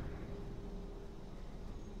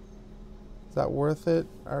 Is that worth it?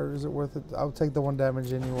 Or is it worth it? I'll take the 1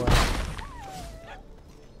 damage anyway.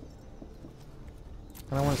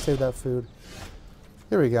 And I want to save that food.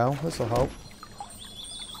 Here we go. This will help.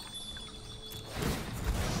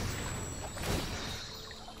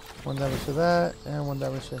 One damage to that, and 1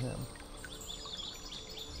 damage to him.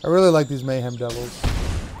 I really like these Mayhem Devils.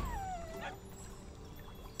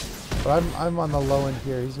 But I'm on the low end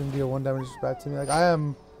here. He's going to deal 1 damage back to me. Like, I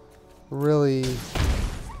am really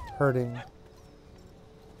hurting.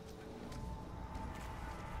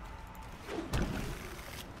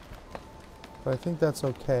 But I think that's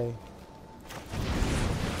okay.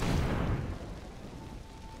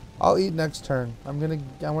 I'll eat next turn. I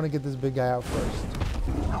want to get this big guy out first.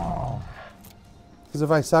 Because if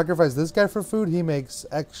I sacrifice this guy for food, he makes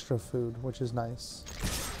extra food, which is nice.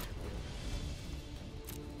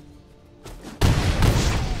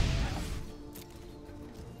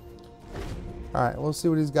 Alright, we'll see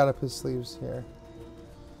what he's got up his sleeves here.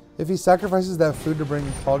 If he sacrifices that food to bring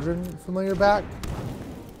Cauldron Familiar back,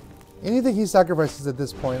 anything he sacrifices at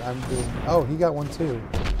this point, I'm doing... Oh, he got 1 too.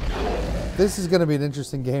 This is going to be an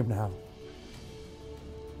interesting game now.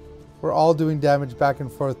 We're all doing damage back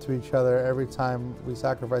and forth to each other every time we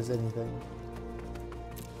sacrifice anything.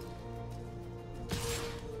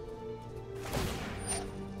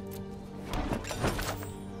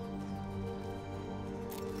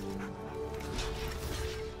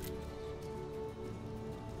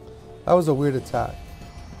 That was a weird attack.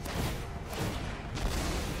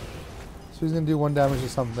 So he's going to do 1 damage to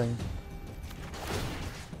something.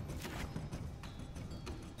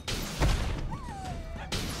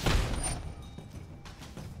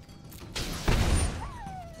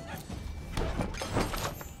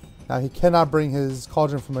 Now he cannot bring his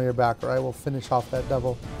Cauldron Familiar back, or I will finish off that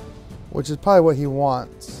devil, which is probably what he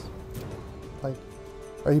wants. Like,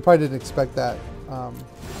 or he probably didn't expect that. Oh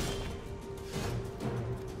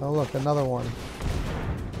look, another one.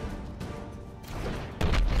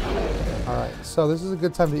 Alright, so this is a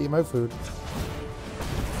good time to eat my food.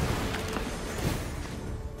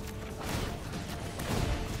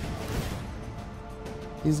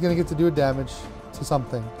 He's gonna get to do a damage to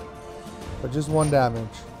something. But just one damage.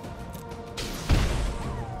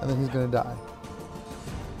 And then he's gonna die.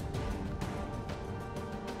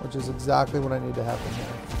 Which is exactly what I need to happen here.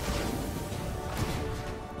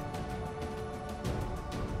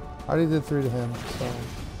 I already did 3 to him, so...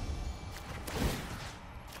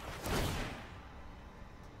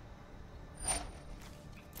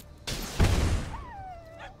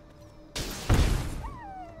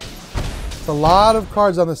 It's a lot of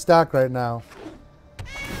cards on the stack right now.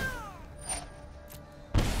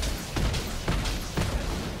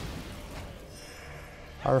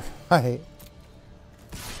 Alright.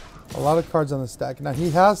 A lot of cards on the stack. Now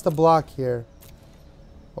he has to block here,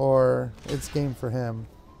 or it's game for him.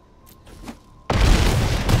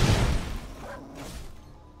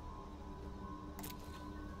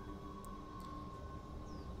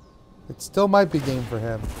 It still might be game for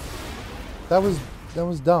him. That was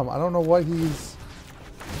dumb. I don't know what he's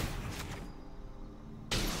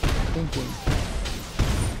thinking.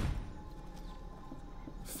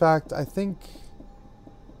 In fact, I think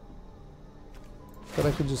that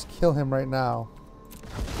I could just kill him right now.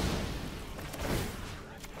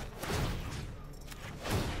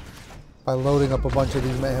 By loading up a bunch of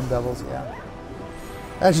these Mayhem Devils, yeah.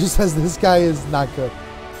 Andrew says this guy is not good.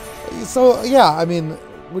 So, yeah, I mean,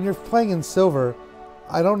 when you're playing in silver,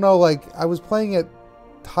 I don't know, like, I was playing at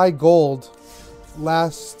high gold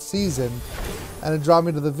last season, and it dropped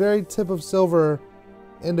me to the very tip of silver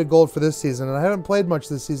into gold for this season, and I haven't played much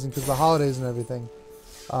this season because of the holidays and everything.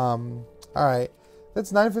 Alright.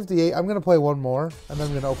 That's 9:58. I'm going to play one more, and then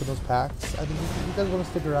I'm going to open those packs. I think if you guys want to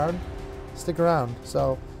stick around.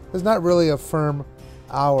 So, there's not really a firm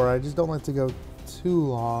hour. I just don't like to go too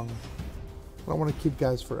long. I don't want to keep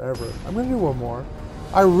guys forever. I'm going to do one more.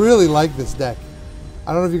 I really like this deck.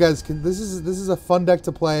 I don't know if you guys can... This is a fun deck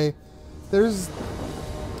to play. There's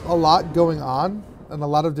a lot going on, and a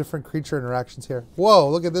lot of different creature interactions here. Whoa,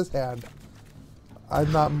 look at this hand.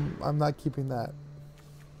 I'm not keeping that.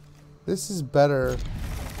 This is better.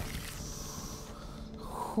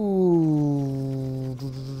 Ooh,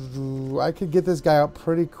 I could get this guy out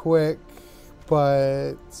pretty quick,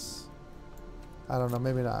 but I don't know,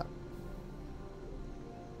 maybe not.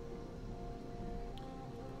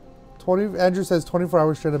 Andrew says 24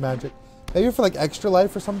 hours straight of Magic. Maybe for like extra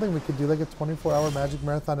life or something, we could do like a 24-hour Magic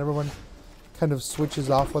marathon. Everyone kind of switches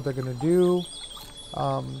off what they're gonna do.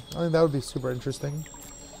 I think that would be super interesting.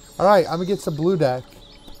 All right, I'm gonna get some blue deck.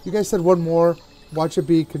 You guys said one more. Watch it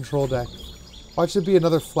be control deck. Watch it be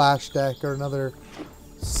another flash deck or another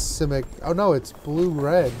Simic. Oh no, it's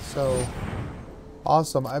blue-red. So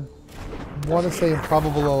awesome. I want to say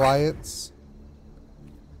Improbable Alliance,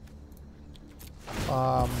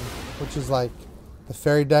 which is like the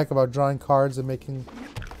fairy deck about drawing cards and making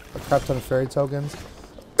a crap ton of fairy tokens.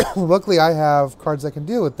 Luckily, I have cards that can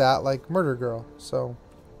deal with that, like Murder Girl. So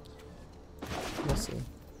we'll see.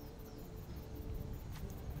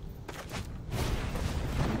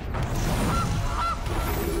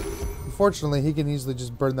 Unfortunately, he can easily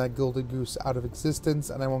just burn that Gilded Goose out of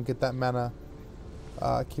existence, and I won't get that mana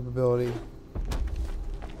capability.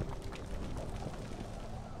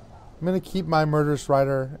 I'm going to keep my Murderous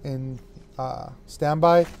Rider in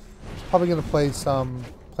standby. Probably going to play some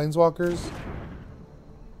Planeswalkers.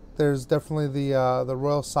 There's definitely the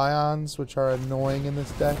Royal Scions, which are annoying in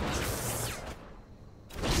this deck.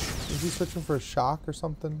 Is he searching for a shock or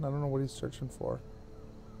something? I don't know what he's searching for.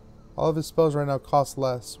 All of his spells right now cost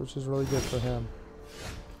less, which is really good for him.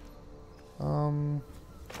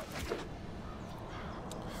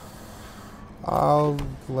 I'll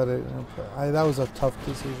let it... that was a tough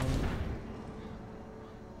decision.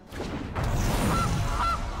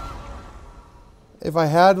 If I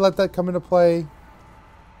had let that come into play,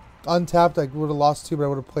 untapped, I would have lost 2, but I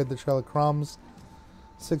would have played the Trail of Crumbs.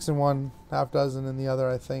 6 in one, half dozen in the other,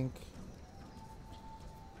 I think.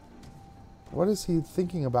 What is he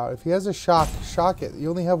thinking about? If he has a shock, shock it. You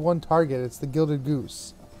only have one target. It's the Gilded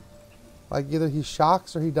Goose. Like, either he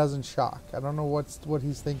shocks or he doesn't shock. I don't know what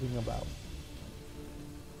he's thinking about.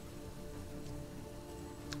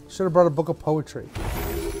 Should have brought a book of poetry.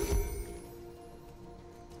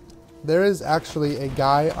 There is actually a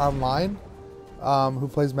guy online who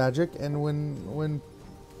plays Magic, and when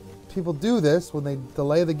people do this when they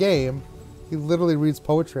delay the game, he literally reads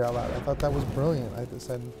poetry out loud. I thought that was brilliant. I just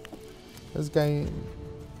said, this guy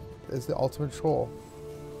is the ultimate troll.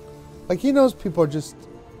 Like, he knows people are just,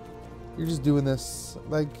 you're just doing this,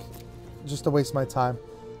 like, just to waste my time.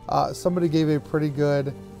 Somebody gave a pretty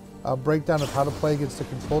good breakdown of how to play against a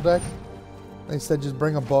control deck. They said just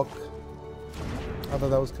bring a book. I thought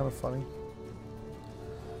that was kind of funny.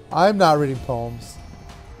 I'm not reading poems.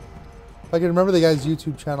 If I can remember the guy's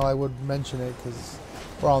YouTube channel, I would mention it because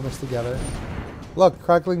we're all in this together. Look,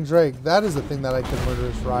 Crackling Drake. That is the thing that I can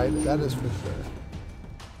murderous ride. That is for sure.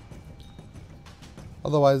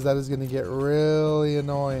 Otherwise, that is going to get really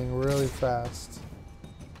annoying really fast.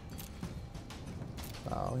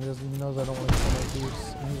 Oh, he knows I don't want to kill my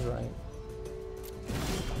goose. He's right.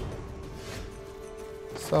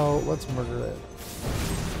 So, let's murder it.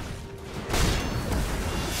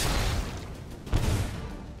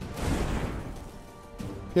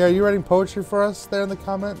 Here, are you writing poetry for us there in the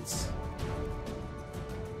comments?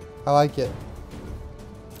 I like it.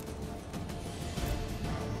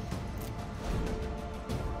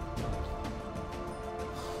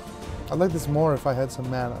 I'd like this more if I had some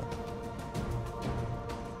mana.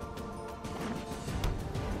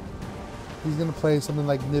 He's gonna play something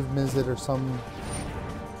like Niv Mizzet or something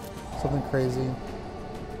crazy.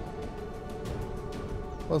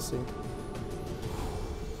 We'll see.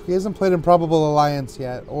 He hasn't played Improbable Alliance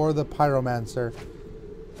yet, or the Pyromancer.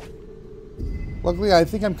 Luckily, I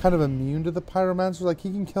think I'm kind of immune to the Pyromancer. Like, he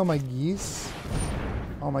can kill my geese.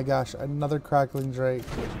 Oh my gosh, another Crackling Drake.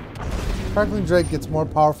 Crackling Drake gets more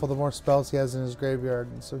powerful the more spells he has in his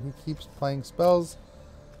graveyard, and so he keeps playing spells.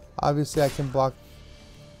 Obviously, I can block...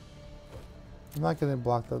 I'm not going to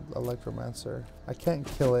block the Electromancer. I can't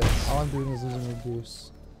kill it. All I'm doing is losing a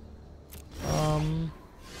goose. Alright,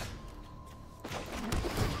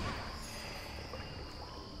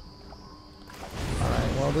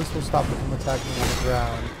 well, this will stop it from attacking on the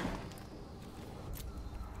ground.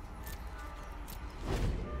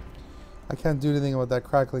 I can't do anything about that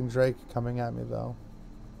Crackling Drake coming at me, though.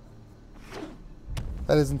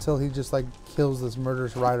 That is until he just, like, kills this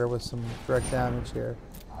Murderous Rider with some direct damage here.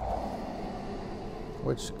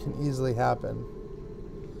 Which can easily happen.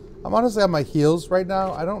 I'm honestly on my heels right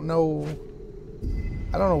now. I don't know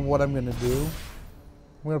what I'm gonna do.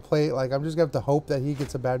 I'm gonna play, like, I'm just gonna have to hope that he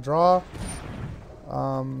gets a bad draw.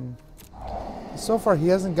 So far he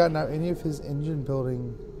hasn't gotten out any of his engine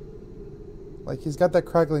building. Like, he's got that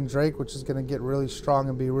Crackling Drake, which is gonna get really strong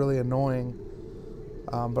and be really annoying.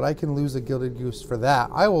 But I can lose a Gilded Goose for that.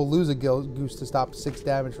 I will lose a Gilded Goose to stop 6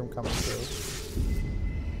 damage from coming through.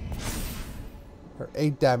 Or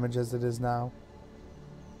 8 damage as it is now.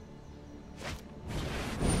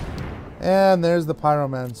 And there's the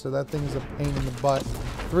Pyromancer. That thing is a pain in the butt.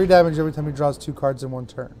 3 damage every time he draws 2 cards in 1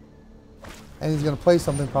 turn. And he's going to play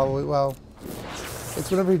something probably, well,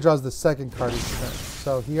 it's whenever he draws the second card each turn.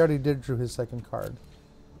 So he already did drew his second card.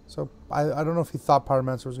 So I don't know if he thought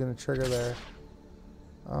Pyromancer was going to trigger there.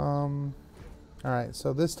 Alright,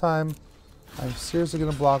 so this time I'm seriously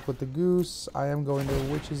going to block with the Goose. I am going to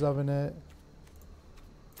Witch's Oven it.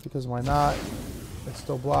 Because why not? It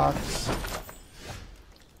still blocks.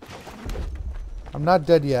 I'm not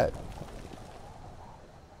dead yet.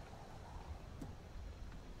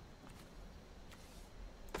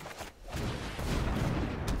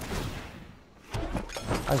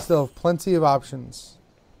 I still have plenty of options.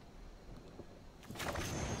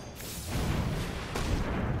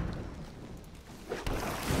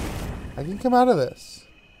 I can come out of this.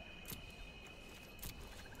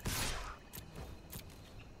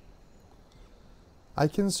 I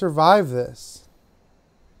can survive this.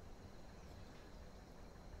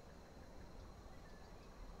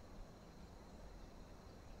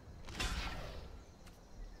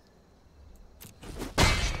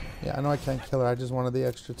 Yeah, I know I can't kill her. I just wanted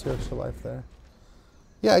the two extra life there.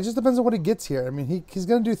 Yeah, it just depends on what he gets here. I mean, he's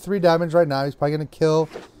going to do 3 damage right now. He's probably going to kill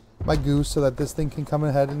my Goose so that this thing can come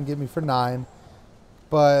ahead and get me for 9.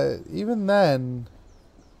 But even then...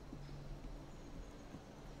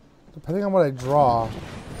 depending on what I draw.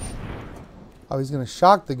 Oh, he's going to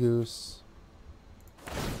shock the Goose.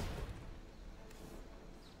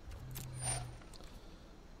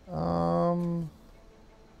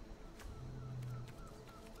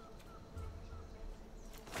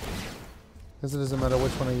 Guess it doesn't matter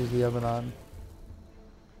which one I use the oven on.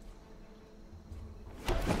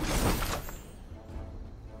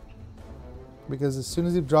 Because as soon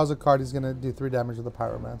as he draws a card, he's going to do 3 damage with the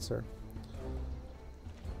Pyromancer.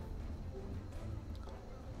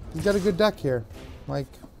 He's got a good deck here. Like,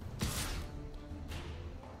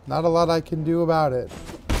 not a lot I can do about it.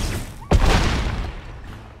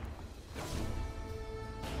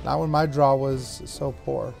 Not when my draw was so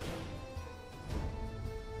poor.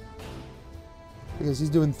 Because he's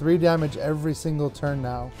doing 3 damage every single turn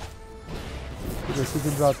now. Because he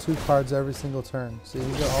can draw 2 cards every single turn. See,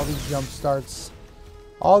 he's got all these jump starts.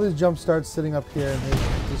 All these jump starts sitting up here in his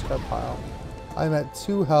discard pile. I'm at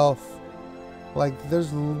 2 health. Like, there's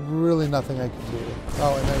really nothing I can do.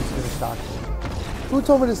 Oh, and then he's going to shock me. Who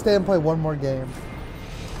told me to stay and play one more game?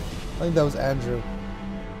 I think that was Andrew.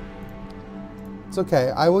 It's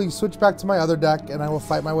okay. I will switch back to my other deck, and I will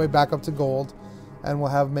fight my way back up to gold. And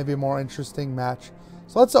we'll have maybe a more interesting match.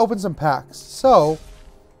 So let's open some packs. So,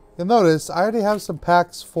 you'll notice I already have some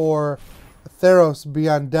packs for Theros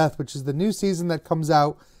Beyond Death, which is the new season that comes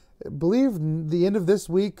out, I believe, the end of this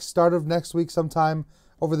week, start of next week sometime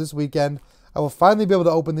over this weekend. I will finally be able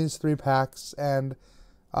to open these 3 packs and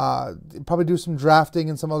probably do some drafting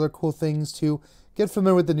and some other cool things to get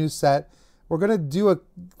familiar with the new set. We're going to do,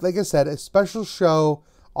 like I said, a special show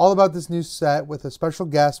all about this new set with a special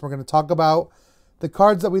guest. We're going to talk about the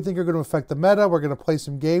cards that we think are going to affect the meta. We're going to play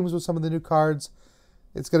some games with some of the new cards.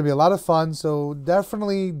 It's going to be a lot of fun, so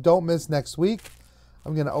definitely don't miss next week.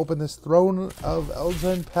 I'm going to open this Throne of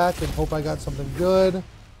Eldraine pack and hope I got something good.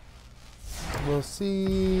 We'll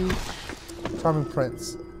see. Charming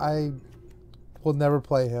Prince. I will never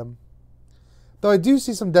play him. Though I do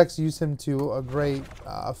see some decks use him to a great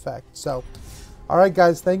effect. So, alright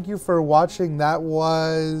guys, thank you for watching. That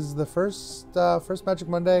was the first Magic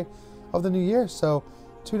Monday of the new year. So,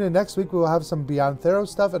 tune in next week. We will have some Beyond Theros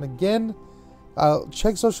stuff. And again,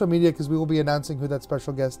 check social media because we will be announcing who that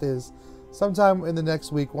special guest is sometime in the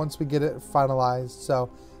next week once we get it finalized.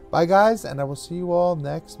 So, bye guys, and I will see you all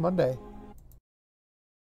next Monday.